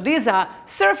crossing. So these are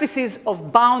surfaces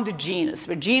of bounded genus,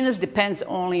 where genus depends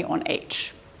only on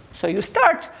H. So you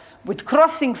start with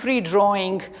crossing-free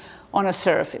drawing on a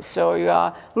surface. So you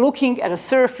are looking at a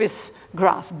surface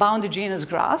graph, bounded genus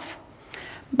graph.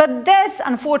 But that's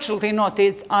unfortunately not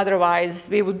it. Otherwise,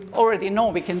 we would already know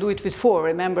we can do it with 4.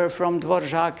 Remember from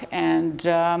Dvorak and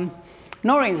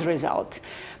Norin's result.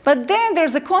 But then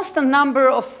there's a constant number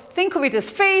of, think of it as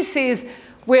faces,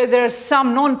 where there's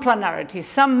some non-planarity,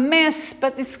 some mess,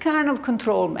 but it's kind of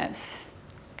control mess.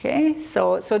 Okay,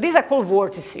 so these are called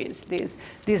vortices,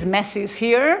 these messes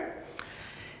here.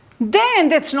 Then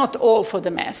that's not all for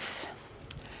the mess.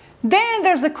 Then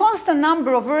there's a constant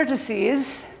number of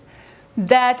vertices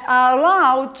that are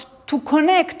allowed to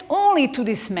connect only to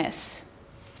this mess.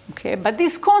 Okay, but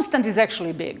this constant is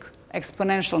actually big,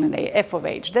 exponential in f of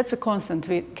h. That's a constant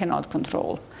we cannot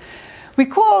control. We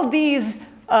call these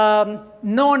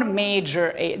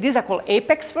non-major, these are called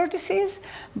apex vertices,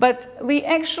 but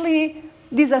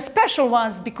these are special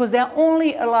ones because they are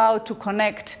only allowed to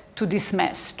connect to this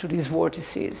mess, to these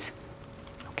vortices.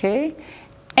 Okay?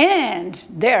 And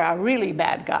there are really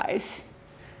bad guys.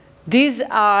 These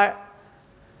are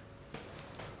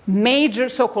major,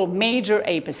 so-called major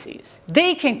apices.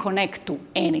 They can connect to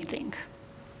anything.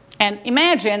 And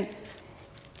imagine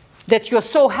that you're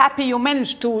so happy you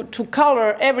managed to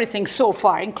color everything so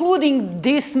far, including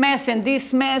this mess,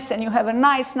 and you have a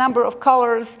nice number of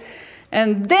colors.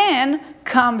 And then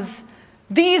comes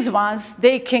these ones,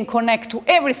 they can connect to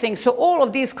everything. So all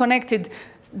of these connected,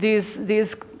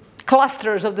 these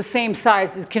clusters of the same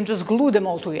size, you can just glue them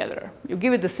all together. You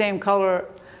give it the same color,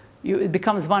 it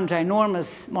becomes one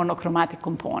ginormous monochromatic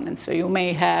component. So you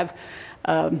may have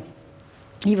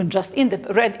even just in the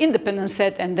red independent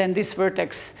set, and then this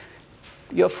vertex,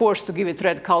 you're forced to give it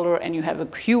red color, and you have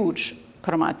a huge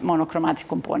monochromatic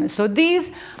component. So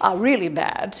these are really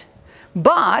bad.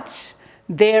 But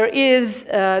there is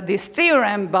this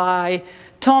theorem by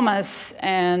Thomas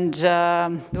and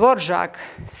Dvorak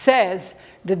says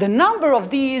that the number of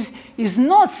these is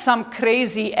not some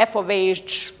crazy f of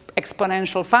h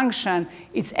exponential function.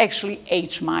 It's actually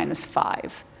h minus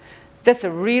 5. That's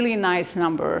a really nice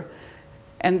number.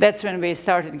 And that's when we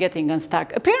started getting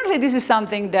unstuck. Apparently, this is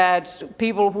something that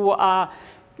people who are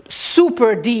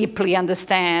super deeply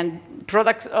understand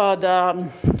the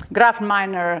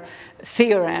Graph-Minor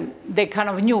theorem, they kind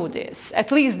of knew this.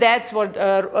 At least that's what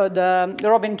the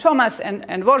Robin Thomas and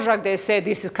Dvorak, they say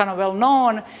this is kind of well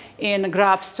known in the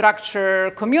graph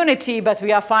structure community, but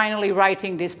we are finally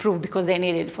writing this proof because they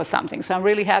need it for something. So I'm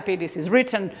really happy this is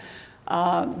written.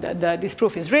 This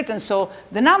proof is written, so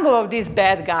the number of these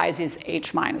bad guys is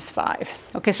h minus 5.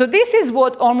 Okay, so this is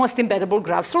what almost embeddable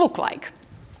graphs look like.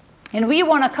 And we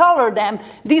want to color them.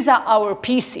 These are our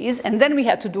pieces, and then we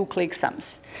have to do clique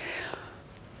sums.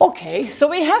 Okay, so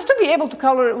we have to be able to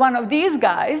color one of these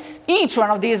guys, each one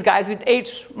of these guys with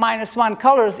H-1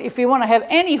 colors if we want to have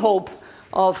any hope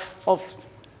of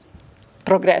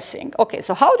progressing. Okay,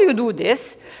 so how do you do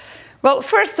this? Well,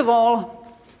 first of all,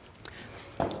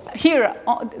 here,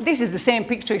 this is the same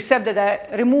picture except that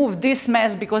I removed this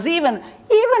mess because even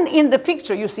in the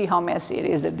picture you see how messy it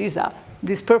is, that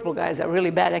these purple guys are really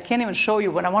bad. I can't even show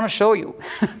you what I want to show you.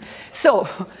 So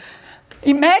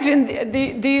imagine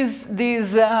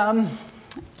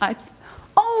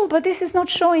oh, but this is not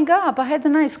showing up. I had a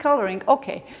nice coloring.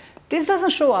 Okay, this doesn't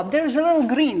show up. There's a little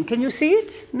green. Can you see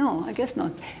it? No, I guess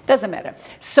not. Doesn't matter.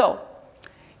 So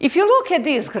if you look at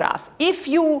this graph, if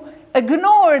you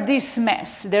ignore this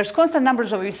mess, there's constant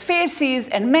numbers of its faces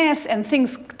and mess and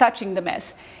things touching the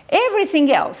mess.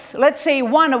 Everything else, let's say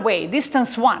 1 away,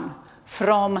 distance 1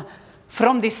 from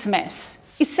this mess,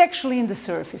 it's actually in the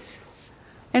surface.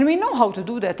 And we know how to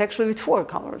do that actually with 4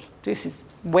 colors. This is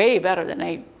way better than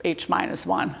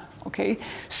H-1, okay?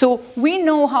 So we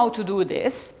know how to do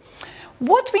this.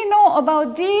 What we know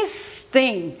about this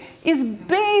thing is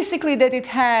basically that it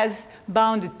has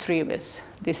bounded tree width,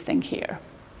 this thing here.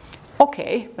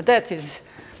 Okay, but that is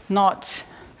not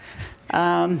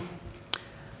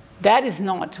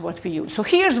what we use. So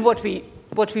here's what we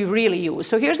really use.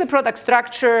 So here's the product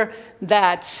structure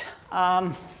that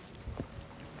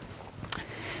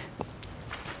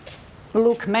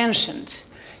Luke mentioned.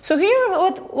 So here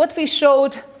what we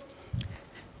showed,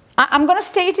 I'm going to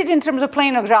state it in terms of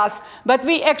planar graphs, but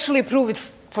we actually prove it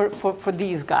for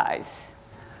these guys,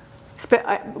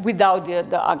 without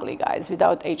the ugly guys,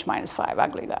 without H-5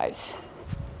 ugly guys.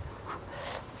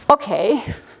 Okay,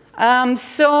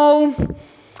 so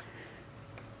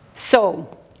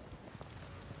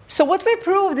what we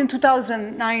proved in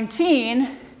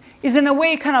 2019 is in a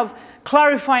way kind of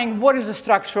clarifying what is the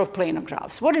structure of planar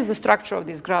graphs. What is the structure of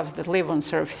these graphs that live on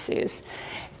surfaces?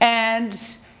 And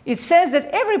it says that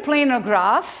every planar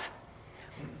graph,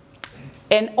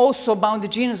 and also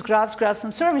bounded genus graphs, graphs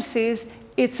on surfaces,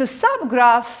 it's a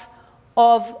subgraph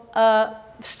of a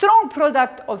strong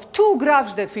product of 2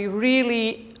 graphs that we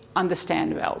really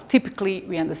understand well. Typically,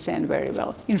 we understand very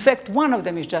well. In fact, one of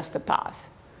them is just a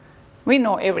path. We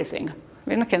know everything.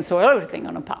 We can solve everything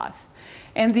on a path.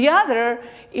 And the other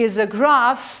is a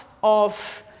graph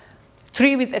of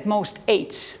tree width at most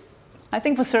 8. I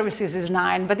think for surfaces is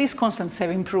 9, but these constants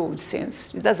have improved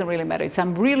since. It doesn't really matter. It's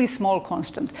some really small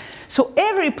constant. So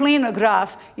every planar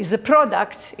graph is a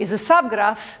product, is a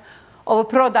subgraph of a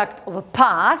product of a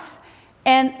path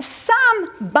and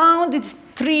some bounded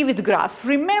tree width graph.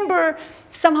 Remember,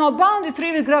 somehow bounded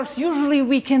tree width graphs, usually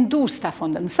we can do stuff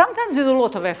on them. Sometimes with a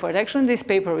lot of effort. Actually, in this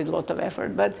paper with a lot of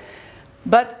effort.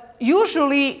 But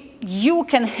usually you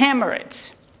can hammer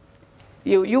it.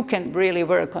 You can really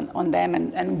work on them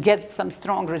and get some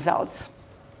strong results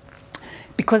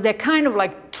because they're kind of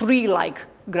like tree-like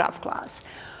graph class.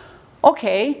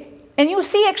 Okay, and you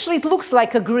see actually it looks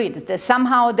like a grid. That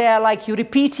somehow they're like you're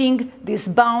repeating this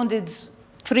bounded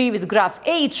tree with graph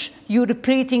H, you're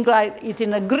repeating like it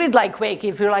in a grid-like way,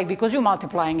 if you like, because you're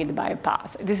multiplying it by a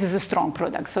path. This is a strong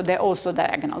product, so they're also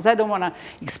diagonals. I don't want to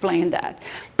explain that.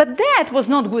 But that was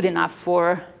not good enough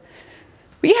for,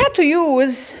 we had to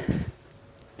use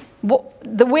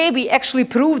the way we actually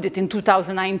proved it in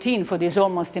 2019 for these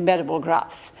almost embeddable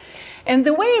graphs. And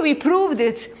the way we proved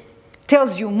it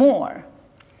tells you more.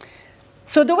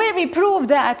 So the way we prove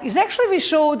that is actually we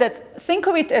show that, think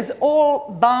of it as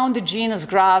all bounded genus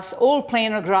graphs, all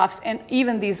planar graphs, and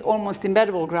even these almost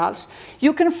embeddable graphs.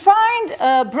 You can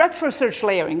find breadth first search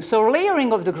layering, so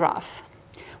layering of the graph.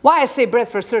 Why I say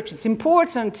breadth first search, it's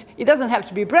important. It doesn't have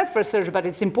to be breadth first search, but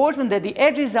it's important that the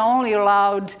edges are only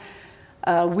allowed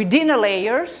within a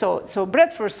layer. So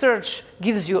breadth first search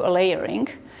gives you a layering.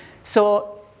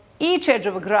 So each edge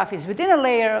of a graph is within a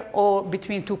layer or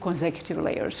between 2 consecutive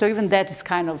layers. So even that is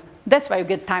kind of, that's why you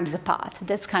get times the path.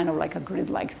 That's kind of like a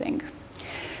grid-like thing.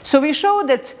 So we show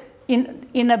that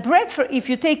in a breadth, if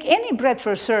you take any breadth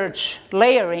first search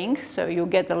layering, so you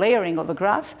get the layering of a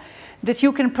graph, that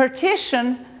you can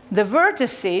partition the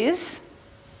vertices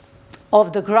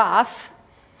of the graph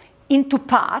into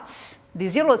paths.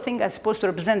 This yellow thing is supposed to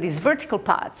represent these vertical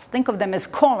paths. Think of them as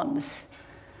columns,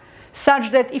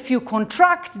 such that if you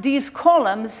contract these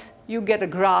columns, you get a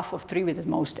graph of tree width at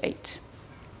most 8.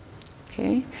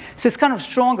 Okay? So it's kind of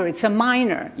stronger. It's a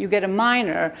minor. You get a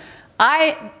minor.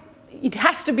 It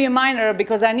has to be a minor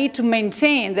because I need to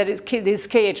maintain that it is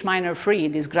KH minor free,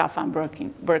 this graph I'm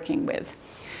working with.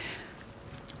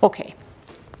 Okay,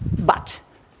 but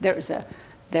there's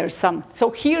some. So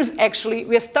here's actually,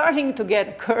 we're starting to get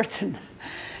a curtain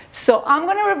So I'm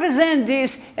going to represent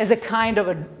this as a kind of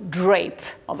a drape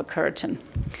of a curtain.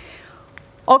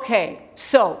 Okay,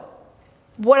 so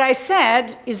what I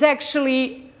said is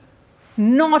actually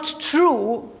not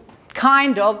true,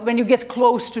 kind of, when you get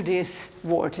close to these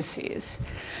vortices.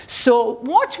 So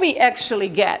what we actually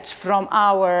get from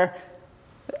our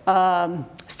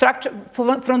structure,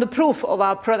 from the proof of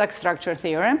our product structure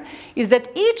theorem, is that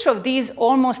each of these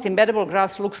almost embeddable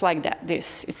graphs looks like that.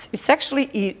 It's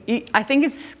actually, I think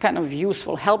it's kind of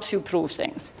useful, helps you prove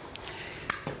things.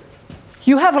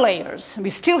 You have layers. We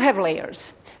still have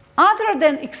layers. Other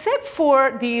than, except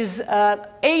for these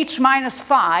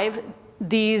H-5,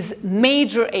 these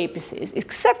major apices,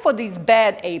 except for these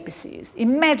bad apices,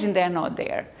 imagine they're not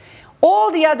there.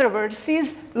 All the other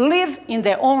vertices live in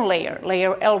their own layer,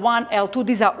 layer L1, L2.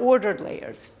 These are ordered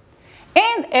layers.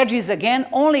 And edges, again,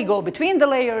 only go between the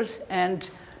layers and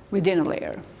within a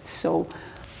layer. So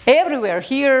everywhere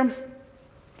here,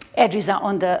 edges are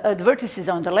on the vertices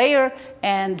are on the layer,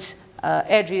 and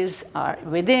edges are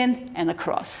within and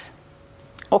across.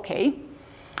 Okay.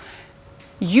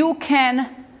 You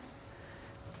can,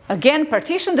 again,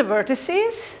 partition the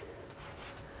vertices.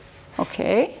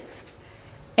 Okay.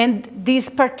 And this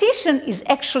partition is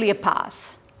actually a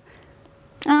path.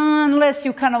 Unless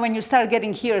you kind of, when you start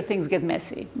getting here, things get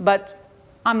messy. But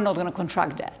I'm not going to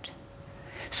contract that.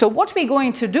 So what we're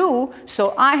going to do,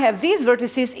 so I have these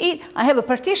vertices, I have a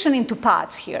partition into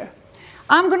paths here.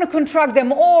 I'm going to contract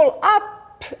them all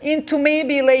up into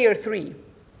maybe layer 3.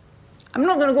 I'm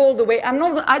not going to go all the way. I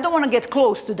don't want to get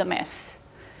close to the mess.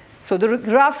 So the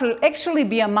graph will actually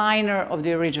be a minor of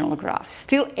the original graph,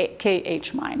 still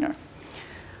KH minor.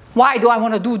 Why do I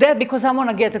want to do that? Because I want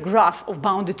to get a graph of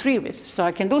bounded tree width, so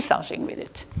I can do something with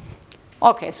it.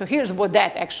 Okay, so here's what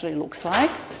that actually looks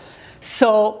like.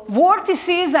 So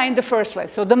vortices are in the first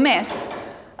place. So the mess,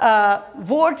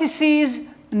 vortices,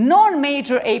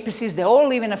 non-major apices, they all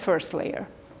live in a first layer.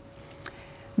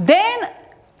 Then,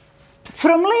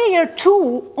 from layer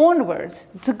 2 onwards,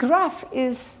 the graph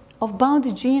is of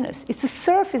bounded genus. It's a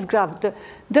surface graph, the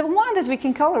one that we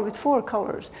can color with 4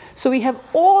 colors. So we have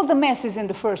all the messes in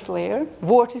the first layer,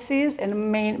 vortices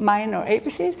and minor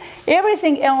apices.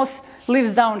 Everything else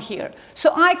lives down here.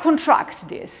 So I contract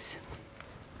this.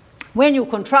 When you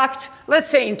contract, let's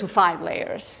say, into 5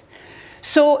 layers.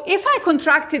 So if I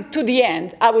contracted to the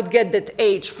end, I would get that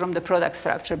H from the product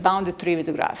structure, bounded tree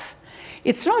width graph.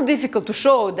 It's not difficult to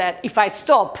show that if I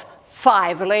stop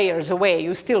 5 layers away,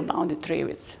 you still bounded tree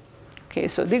width. Okay,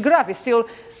 so the graph is still,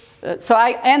 so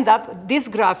I end up, this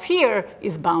graph here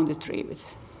is bounded tree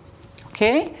width.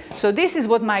 Okay, so this is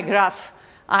what my graph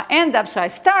end up. So I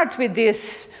start with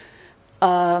this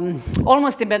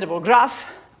almost embeddable graph.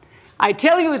 I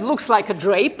tell you it looks like a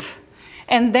drape.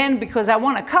 And then because I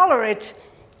want to color it,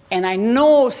 and I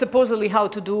know supposedly how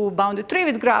to do bounded tree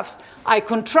width graphs, I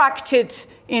contract it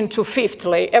into 5th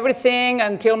layer, everything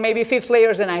until maybe 5th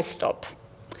layers, and I stop.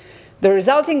 The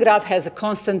resulting graph has a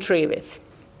constant tree width.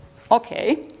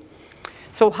 Okay,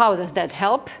 so how does that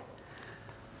help?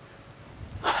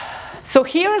 So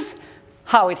here's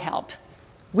how it helps.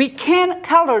 We can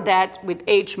color that with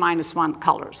H-1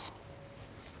 colors.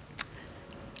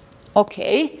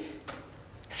 Okay,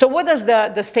 so what does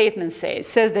the statement say? It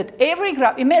says that every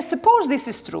graph, suppose this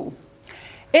is true.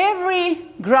 Every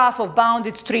graph of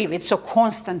bounded tree width, so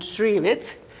constant tree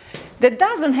width, that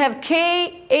doesn't have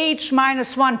KH-1t,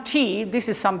 this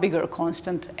is some bigger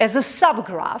constant, as a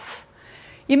subgraph.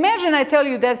 Imagine I tell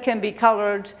you that can be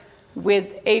colored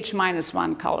with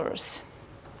H-1 colors.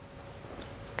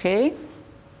 Okay?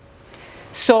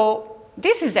 So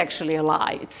this is actually a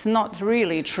lie. It's not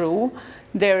really true.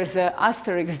 There's an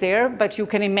asterisk there, but you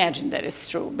can imagine that it's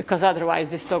true, because otherwise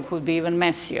this talk would be even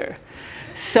messier.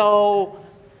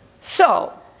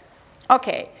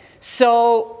 Okay,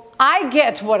 so I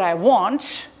get what I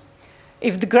want.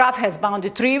 If the graph has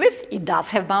bounded tree width, it does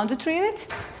have bounded tree width,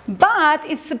 but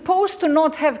it's supposed to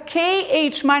not have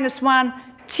KH-1t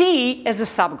as a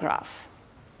subgraph.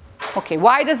 Okay,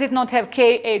 why does it not have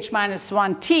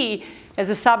KH-1t as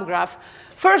a subgraph?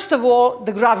 First of all,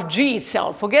 the graph G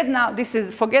itself, forget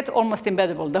almost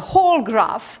embeddable. The whole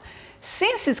graph,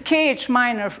 since it's KH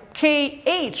minor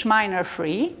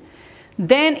free,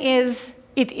 then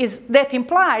that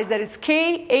implies that it's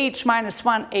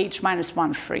KH-1,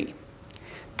 H-1 free.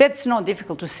 That's not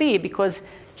difficult to see, because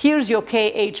here's your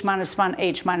KH-1,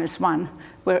 H-1,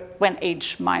 when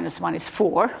H-1 is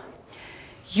 4.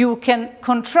 You can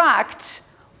contract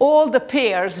all the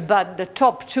pairs but the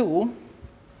top 2,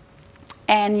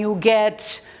 and you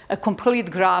get a complete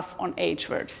graph on H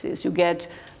vertices. You get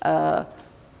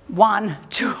 1,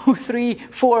 2, 3,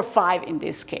 4, 5 in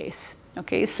this case.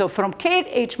 Okay, so from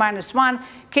kh minus 1,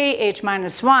 kh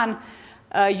minus 1,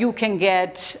 you can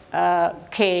get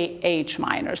kh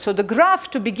minor. So the graph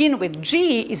to begin with,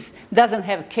 G, doesn't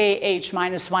have kh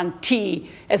minus 1 t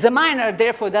as a minor,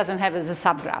 therefore doesn't have as a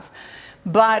subgraph.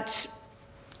 But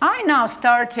I now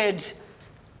started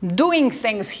doing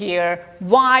things here.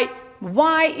 Why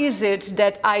is it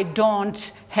that I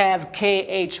don't have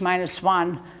kh minus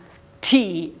 1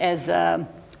 t as a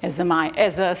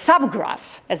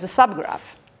subgraph?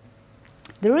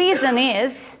 The reason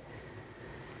is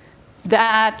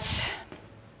that,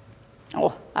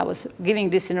 oh, I was giving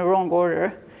this in the wrong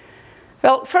order.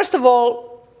 Well, first of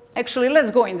all, actually, let's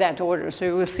go in that order so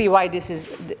you will see why this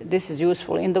is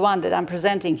useful in the one that I'm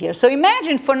presenting here. So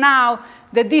imagine for now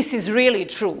that this is really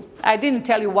true. I didn't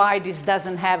tell you why this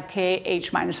doesn't have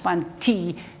kh minus 1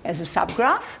 t as a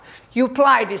subgraph. You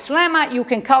apply this lemma, you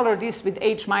can color this with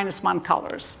h minus 1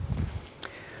 colors.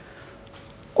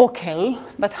 Okay,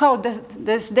 but how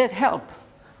does that help?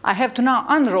 I have to now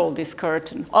unroll this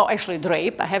curtain. Oh, actually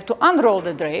drape. I have to unroll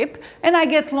the drape, and I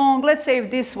get long. Let's say if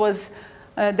this was,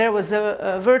 there was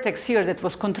a vertex here that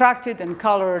was contracted and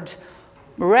colored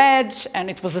red, and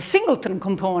it was a singleton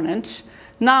component.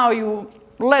 Now you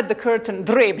let the curtain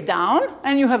drape down,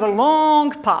 and you have a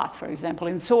long path, for example,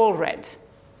 and it's all red.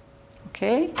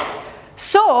 Okay?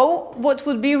 So what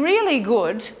would be really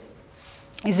good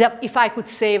is that if I could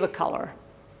save a color.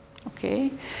 Okay,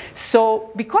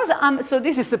 so so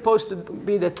this is supposed to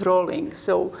be the trolling.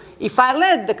 So if I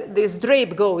let this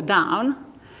drape go down,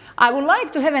 I would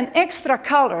like to have an extra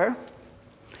color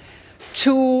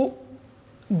to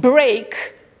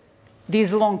break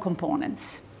these long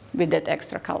components with that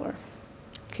extra color.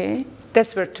 Okay,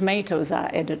 that's where tomatoes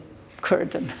are added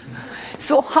curtain.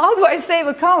 So how do I save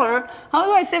a color? How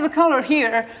do I save a color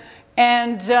here?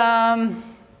 And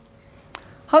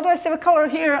how do I save a color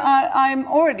here? I'm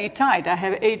already tied. I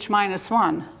have h minus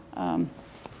 1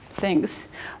 things.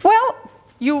 Well,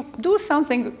 you do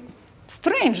something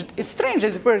strange. It's strange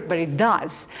that it works, but it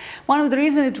does. One of the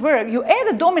reasons it works, you add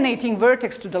a dominating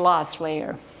vertex to the last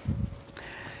layer.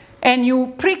 And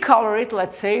you pre-color it,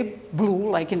 let's say, blue,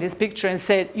 like in this picture, and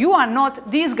say, you are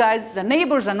not, these guys, the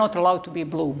neighbors are not allowed to be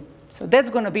blue. So that's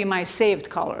going to be my saved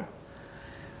color.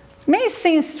 It may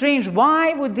seem strange.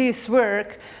 Why would this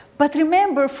work? But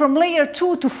remember, from layer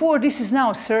 2 to 4, this is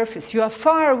now a surface. You are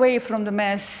far away from the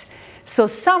mess. So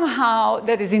somehow,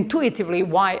 that is intuitively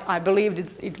why I believed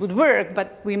it would work,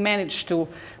 but we managed to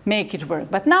make it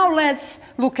work. But now let's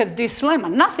look at this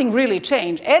lemma. Nothing really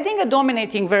changed. Adding a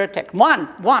dominating vertex,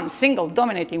 one single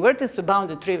dominating vertex to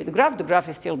bounded tree with the graph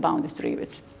is still bounded tree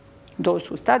with. Those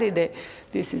who study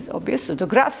this is obvious. So the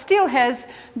graph still has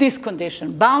this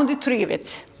condition, bounded tree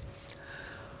with.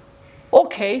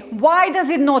 Okay, why does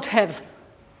it not have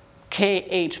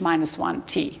kh minus 1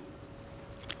 t?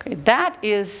 Okay, that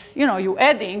is, you're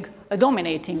adding a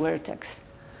dominating vertex.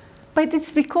 But it's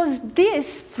because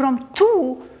this, from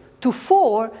 2 to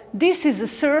 4, this is a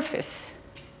surface.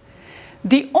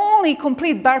 The only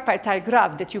complete bipartite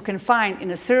graph that you can find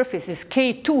in a surface is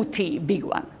k2t, big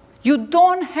one. You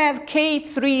don't have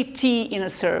k3t in a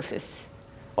surface,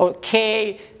 or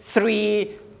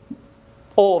k3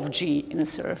 of g in a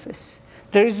surface.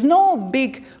 There is no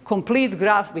big complete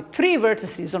graph with 3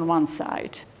 vertices on one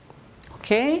side.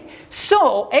 Okay?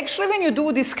 So actually when you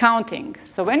do this counting,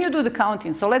 so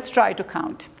let's try to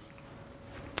count.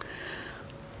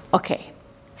 Okay,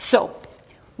 so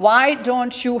why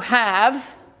don't you have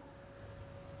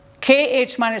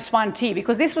kh minus 1 t?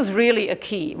 Because this was really a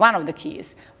key, one of the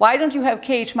keys. Why don't you have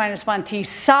kh minus 1 t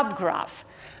subgraph?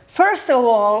 First of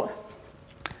all,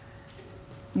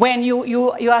 when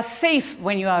you are safe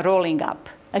when you are rolling up.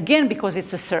 Again, because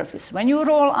it's a surface. When you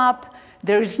roll up,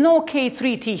 there is no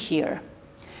k3t here.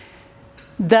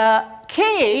 The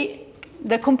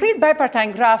complete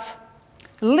bipartite graph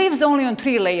lives only on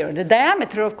 3 layers. The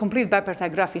diameter of complete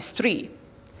bipartite graph is 3.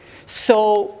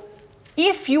 So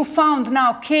if you found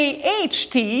now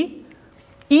kht,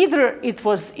 either it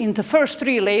was in the first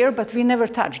 3 layers, but we never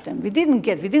touched them. We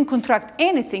didn't contract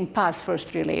anything past first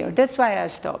 3 layers. That's why I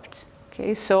stopped.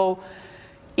 Okay, so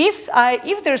if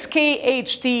there's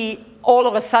kht all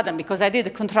of a sudden, because I did a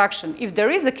contraction, if there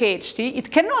is a kht,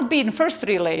 it cannot be in the first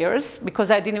 3 layers,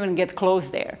 because I didn't even get close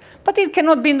there. But it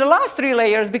cannot be in the last 3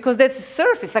 layers, because that's a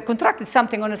surface. I contracted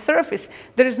something on a surface.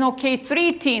 There is no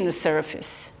k3t in the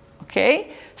surface.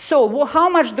 Okay? So how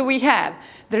much do we have?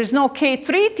 There is no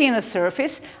k3t in the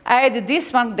surface. I added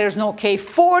this one. There's no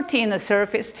k4t in the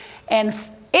surface. And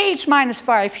h minus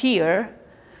 5 here.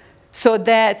 So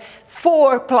that's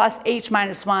 4 plus h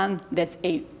minus 1, that's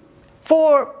 8.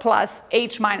 4 plus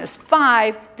h minus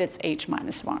 5, that's h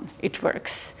minus 1. It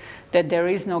works. that there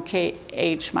is no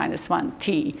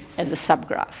kh-1t as a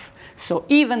subgraph. So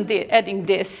even adding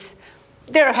this,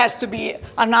 there has to be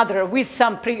another with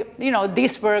some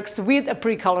this works with a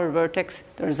pre-colored vertex.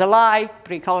 There's a lie,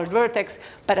 pre-colored vertex,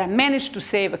 but I managed to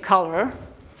save a color.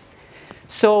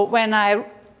 So when I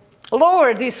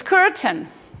lower this curtain,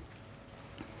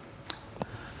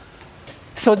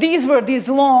 so these were these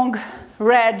long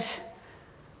red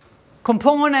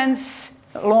components,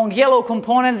 long yellow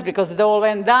components because they all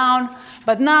went down.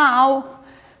 But now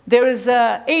there is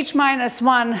a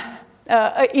h-1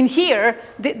 in here.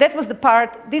 That was the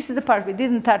part, this is the part we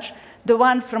didn't touch, the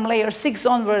one from layer 6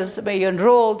 onwards where you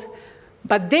enrolled.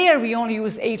 But there we only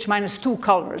used h-2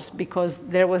 colors because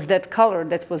there was that color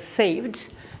that was saved,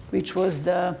 which was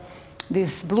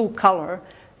this blue color.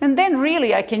 And then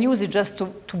really I can use it just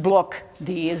to block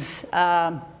these,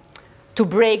 to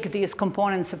break these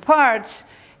components apart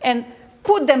and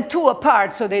put them two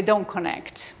apart so they don't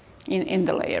connect in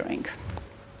the layering.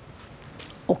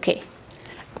 Okay.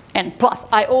 And plus,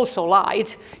 I also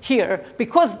lied here,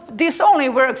 because this only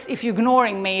works if you're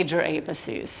ignoring major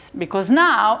apices. Because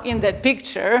now, in that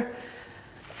picture,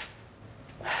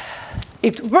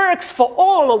 it works for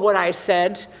all of what I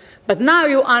said, but now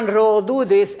you unroll, do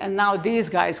this, and now these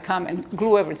guys come and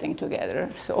glue everything together.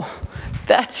 So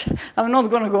that, I'm not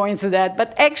going to go into that.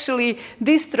 But actually,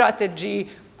 this strategy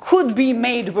could be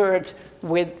made work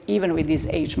even with this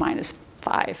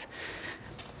h-5.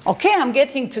 Okay, I'm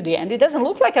getting to the end. It doesn't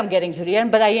look like I'm getting to the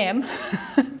end, but I am.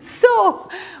 So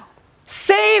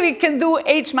say we can do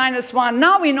h-1.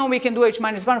 Now we know we can do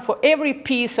h-1 for every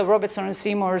piece of Robertson and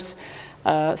Seymour's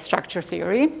structure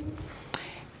theory.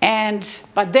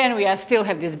 But then we still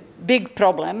have this big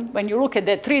problem. When you look at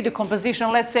that 3D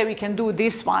composition, let's say we can do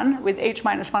this one with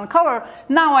h-1 color.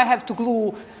 Now I have to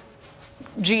glue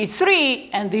G3,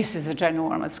 and this is a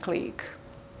ginormous clique.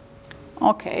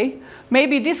 Okay,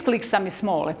 maybe this clique sum is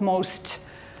small at most.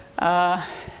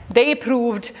 They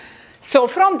proved, so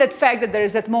from that fact that there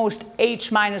is at most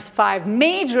h-5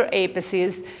 major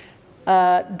apices,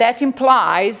 that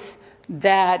implies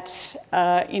that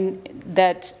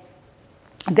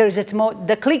there is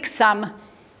the clique sum,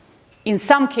 in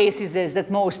some cases there is at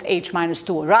most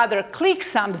h-2. Rather, clique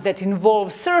sums that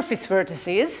involve surface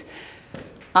vertices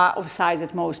are of size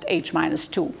at most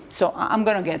h-2. So I'm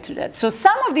going to get to that. So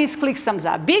some of these clique sums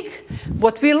are big.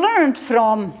 What we learned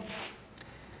from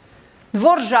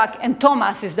Dvorak and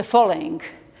Thomas is the following,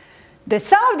 that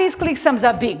some of these clique sums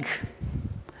are big,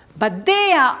 but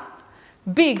they are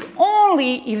big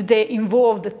only if they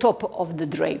involve the top of the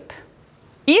drape.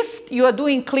 If you are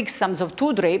doing clique sums of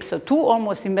two drapes, so two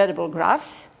almost embeddable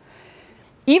graphs,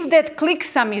 if that clique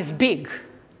sum is big,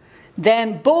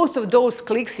 then both of those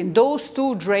cliques in those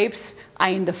two drapes are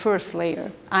in the first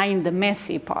layer, are in the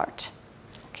messy part.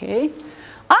 Okay?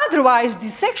 Otherwise,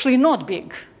 it's actually not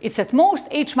big. It's at most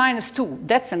h-2.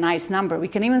 That's a nice number. We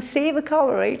can even save a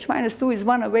color. h-2 is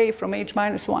 1 away from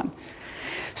h-1.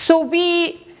 So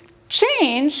we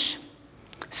change.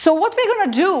 So what we're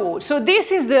going to do, so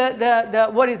this is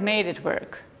what it made it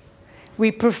work. We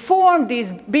perform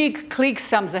these big clique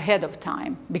sums ahead of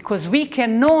time because we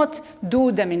cannot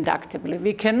do them inductively.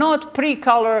 We cannot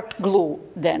pre-color glue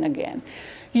then again.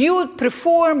 You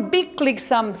perform big clique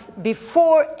sums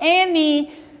before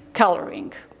any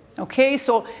coloring. Okay,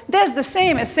 so that's the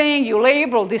same as saying you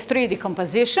label this 3D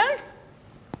composition.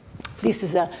 This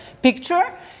is a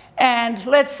picture. And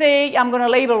let's say I'm going to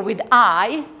label with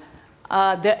I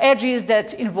the edges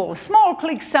that involve small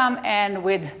clique sum, and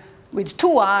with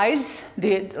two eyes,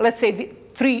 let's say the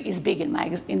 3 is big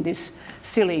in this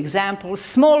silly example.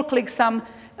 Small clique sum,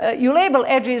 you label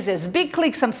edges as big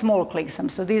clique sum, small clique sum.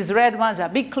 So these red ones are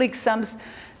big clique sums,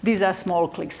 these are small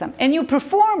clique sum. And you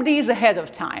perform these ahead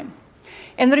of time.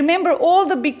 And remember, all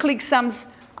the big clique sums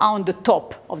are on the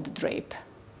top of the drape.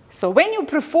 So when you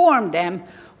perform them,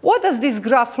 what does this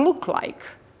graph look like?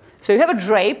 So you have a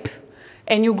drape,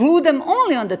 and you glue them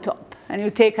only on the top. And you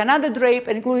take another drape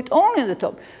and glue it only on the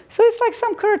top. So it's like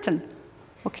some curtain,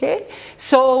 okay?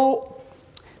 So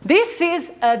this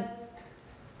is,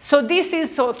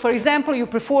 so for example, you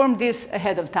perform this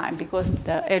ahead of time because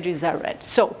the edges are red.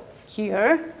 So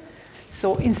here,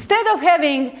 so instead of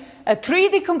having a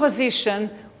 3D composition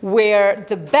where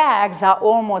the bags are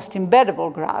almost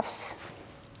embeddable graphs,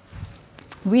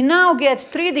 we now get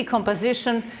 3D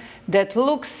composition that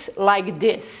looks like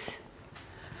this,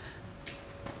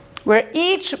 where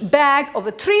each bag of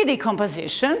a 3D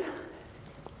composition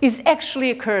is actually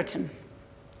a curtain,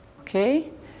 okay?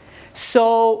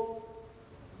 So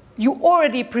you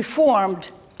already performed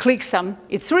clique sum.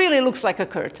 It really looks like a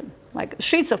curtain, like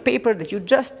sheets of paper that you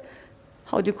just,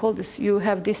 how do you call this? You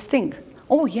have this thing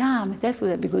Oh yeah, that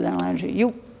would be a good analogy.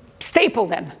 You staple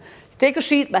them. Take a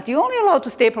sheet, but you're only allowed to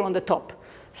staple on the top,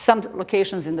 some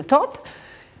locations in the top.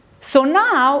 So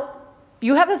now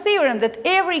you have a theorem that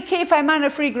every K5 minor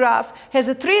free graph has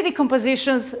a 3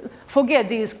 decompositions, forget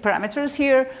these parameters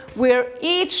here, where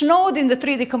each node in the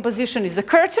 3 decomposition is a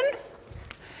curtain.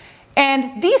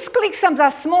 And these clique sums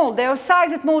are small. They are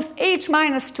size at most h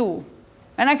minus 2.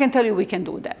 And I can tell you we can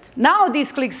do that. Now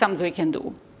these clique sums we can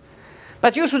do.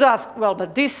 But you should ask, well,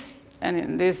 but this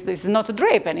is not a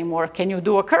drape anymore. Can you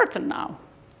do a curtain now?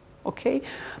 Okay.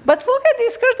 But look at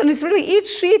this curtain. It's really, each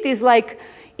sheet is like,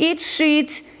 each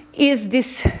sheet is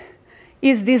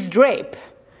this drape.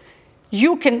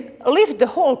 You can lift the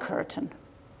whole curtain.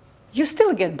 You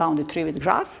still get bounded tree-width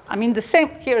graph. I mean, the same,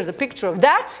 here's a picture of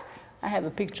that. I have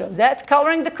a picture of that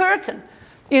covering the curtain.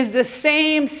 Is the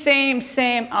same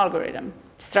algorithm,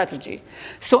 strategy.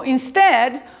 So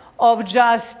instead of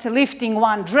just lifting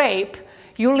one drape,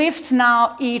 you lift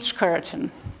now each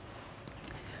curtain.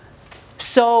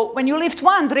 So when you lift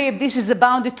one drape, this is a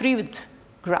bounded tree-width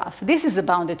graph. This is a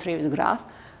bounded tree-width graph.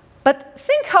 But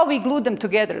think how we glued them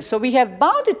together. So we have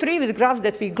bounded tree-width graphs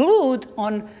that we glued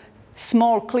on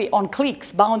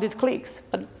cliques, bounded cliques.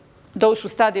 But those who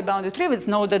study bounded tree-width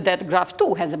know that that graph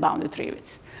too has a bounded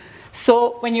tree-width.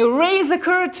 So when you raise a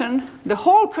curtain, the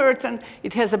whole curtain,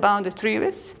 it has a bounded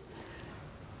tree-width.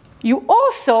 You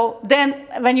also then,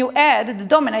 when you add the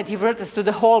dominating vertex to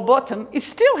the whole bottom, it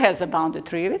still has a bounded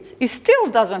tree-width. It still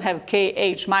doesn't have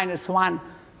kh minus 1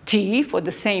 t for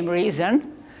the same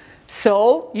reason.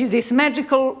 So this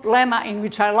magical lemma in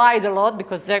which I lied a lot,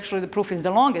 because actually the proof is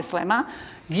the longest lemma,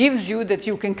 gives you that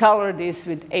you can color this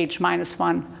with h minus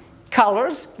 1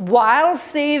 colors while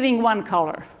saving one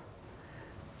color.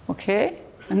 Okay?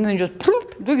 And then you just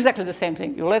do exactly the same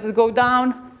thing. You let it go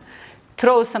down,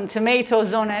 throw some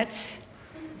tomatoes on it.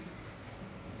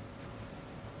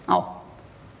 Oh,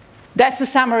 that's a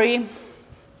summary.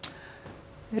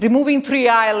 Removing 3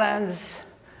 islands.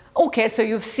 Okay, so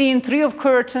you've seen 3 of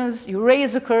curtains, you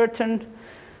raise a curtain,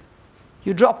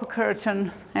 you drop a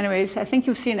curtain. Anyways, I think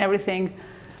you've seen everything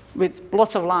with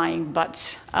lots of lying,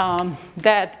 but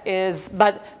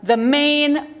but the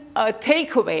main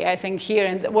takeaway, I think, here,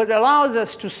 and what allowed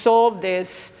us to solve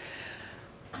this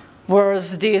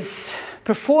was this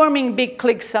performing big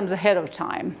clique sums ahead of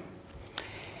time.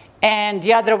 And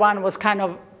the other one was kind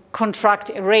of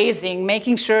raising,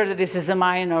 making sure that this is a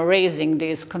minor, raising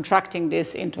this, contracting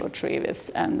this into a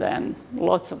tree-width, and then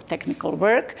lots of technical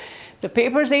work. The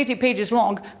paper is 80 pages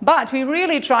long, but we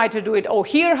really try to do it. Oh,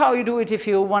 here how you do it if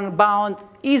you want bound,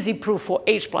 easy proof for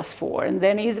h plus 4. And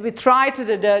then we try to,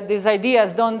 these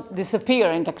ideas don't disappear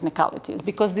in technicalities,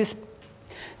 because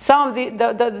some of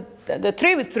the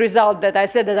tree-width result that I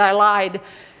said that I lied,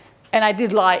 and I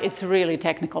did lie, it's really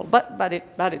technical, but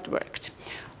it worked.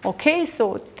 Okay,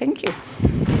 so thank you.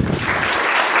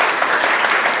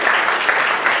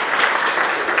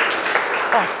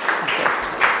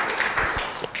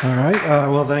 All right.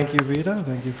 Well, thank you, Vida.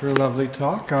 Thank you for a lovely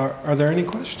talk. Are there any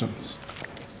questions?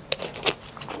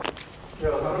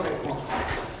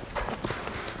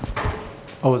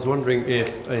 I was wondering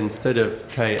if instead of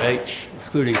KH,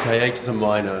 excluding KH as a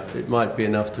minor, it might be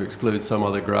enough to exclude some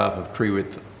other graph of tree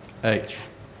width H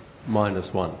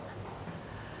minus 1.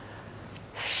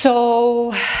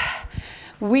 So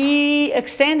we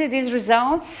extended these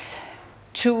results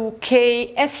to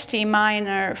KST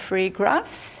minor free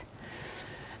graphs.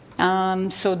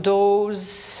 So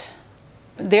those,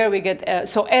 there we get,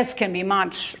 so S can be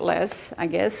much less, I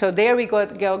guess. So there we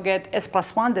get S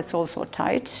plus 1, that's also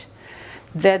tight.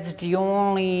 That's the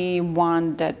only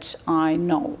one that I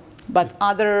know. But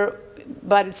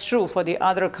it's true for the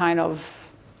other kind of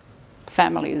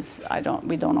families,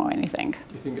 we don't know anything. Do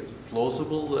you think it's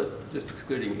plausible that just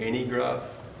excluding any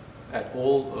graph at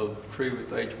all of tree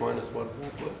width H minus 1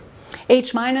 won't work?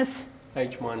 H minus?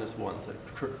 H minus 1. So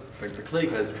the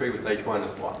clique has tree width H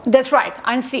minus 1. That's right,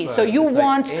 I see. So you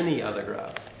want any other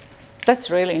graph. That's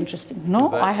really interesting.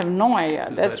 No, I have no idea.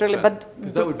 That's really,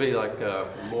 because that would be like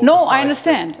more. No, I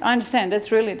understand. I understand.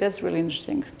 That's really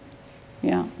interesting.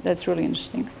 Yeah, that's really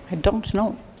interesting. I don't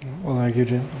know. Well, thank you,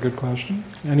 Jim. Good question.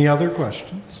 Any other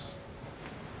questions?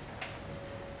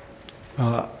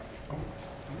 So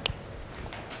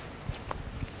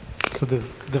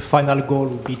the final goal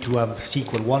would be to have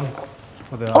sequel 1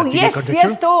 for the yes,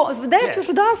 conjecture? That you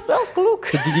should ask Luke.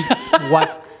 So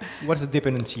what's the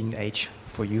dependency in H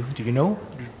for you? Do you know?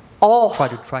 Try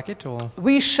to track it, or?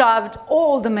 We shoved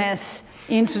all the mess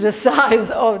into the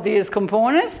size of these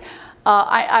components.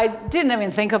 I didn't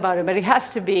even think about it, but it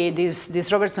has to be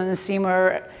this Robertson and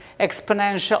Seymour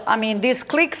exponential. I mean, these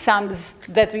clique sums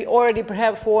that we already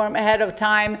perhaps formed ahead of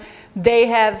time, they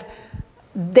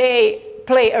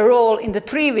play a role in the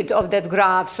tree width of that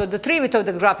graph. So the tree width of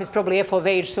that graph is probably f of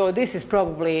h. So this is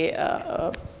probably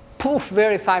poof,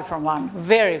 very far from 1.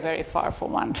 Very, very far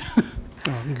from 1.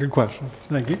 Oh, good question.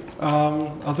 Thank you.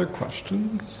 Other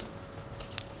questions?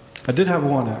 I did have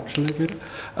one, actually.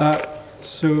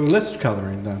 So list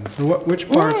coloring, then. So which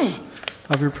part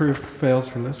of your proof fails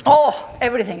for list coloring? Oh,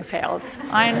 everything fails.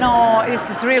 I know. This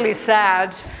is really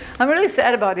sad. I'm really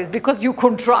sad about this because you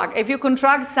contract. If you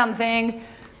contract something,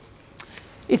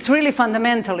 it really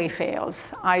fundamentally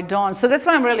fails. I don't. So that's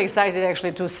why I'm really excited,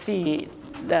 actually, to see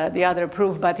the other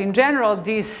proof. But in general,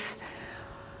 this...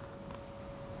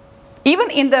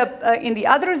 Even in the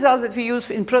other results that we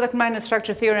use in product minus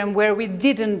structure theorem, where we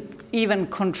didn't even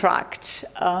contract,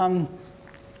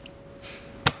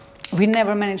 we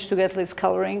never managed to get list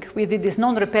coloring. We did these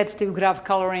non-repetitive graph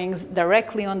colorings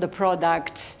directly on the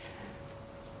product,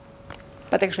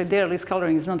 but actually their list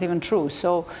coloring is not even true.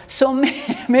 So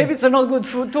maybe it's a not good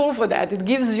tool for that. It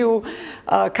gives you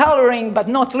coloring, but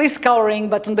not list coloring,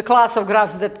 but on the class of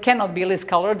graphs that cannot be list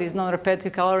colored, is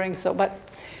non-repetitive coloring. So, but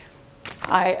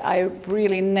I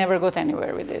really never got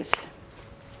anywhere with this.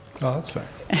 Oh, that's fair.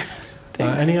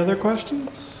 Any other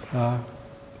questions?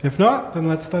 If not, then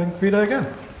let's thank Vida again.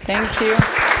 Thank you.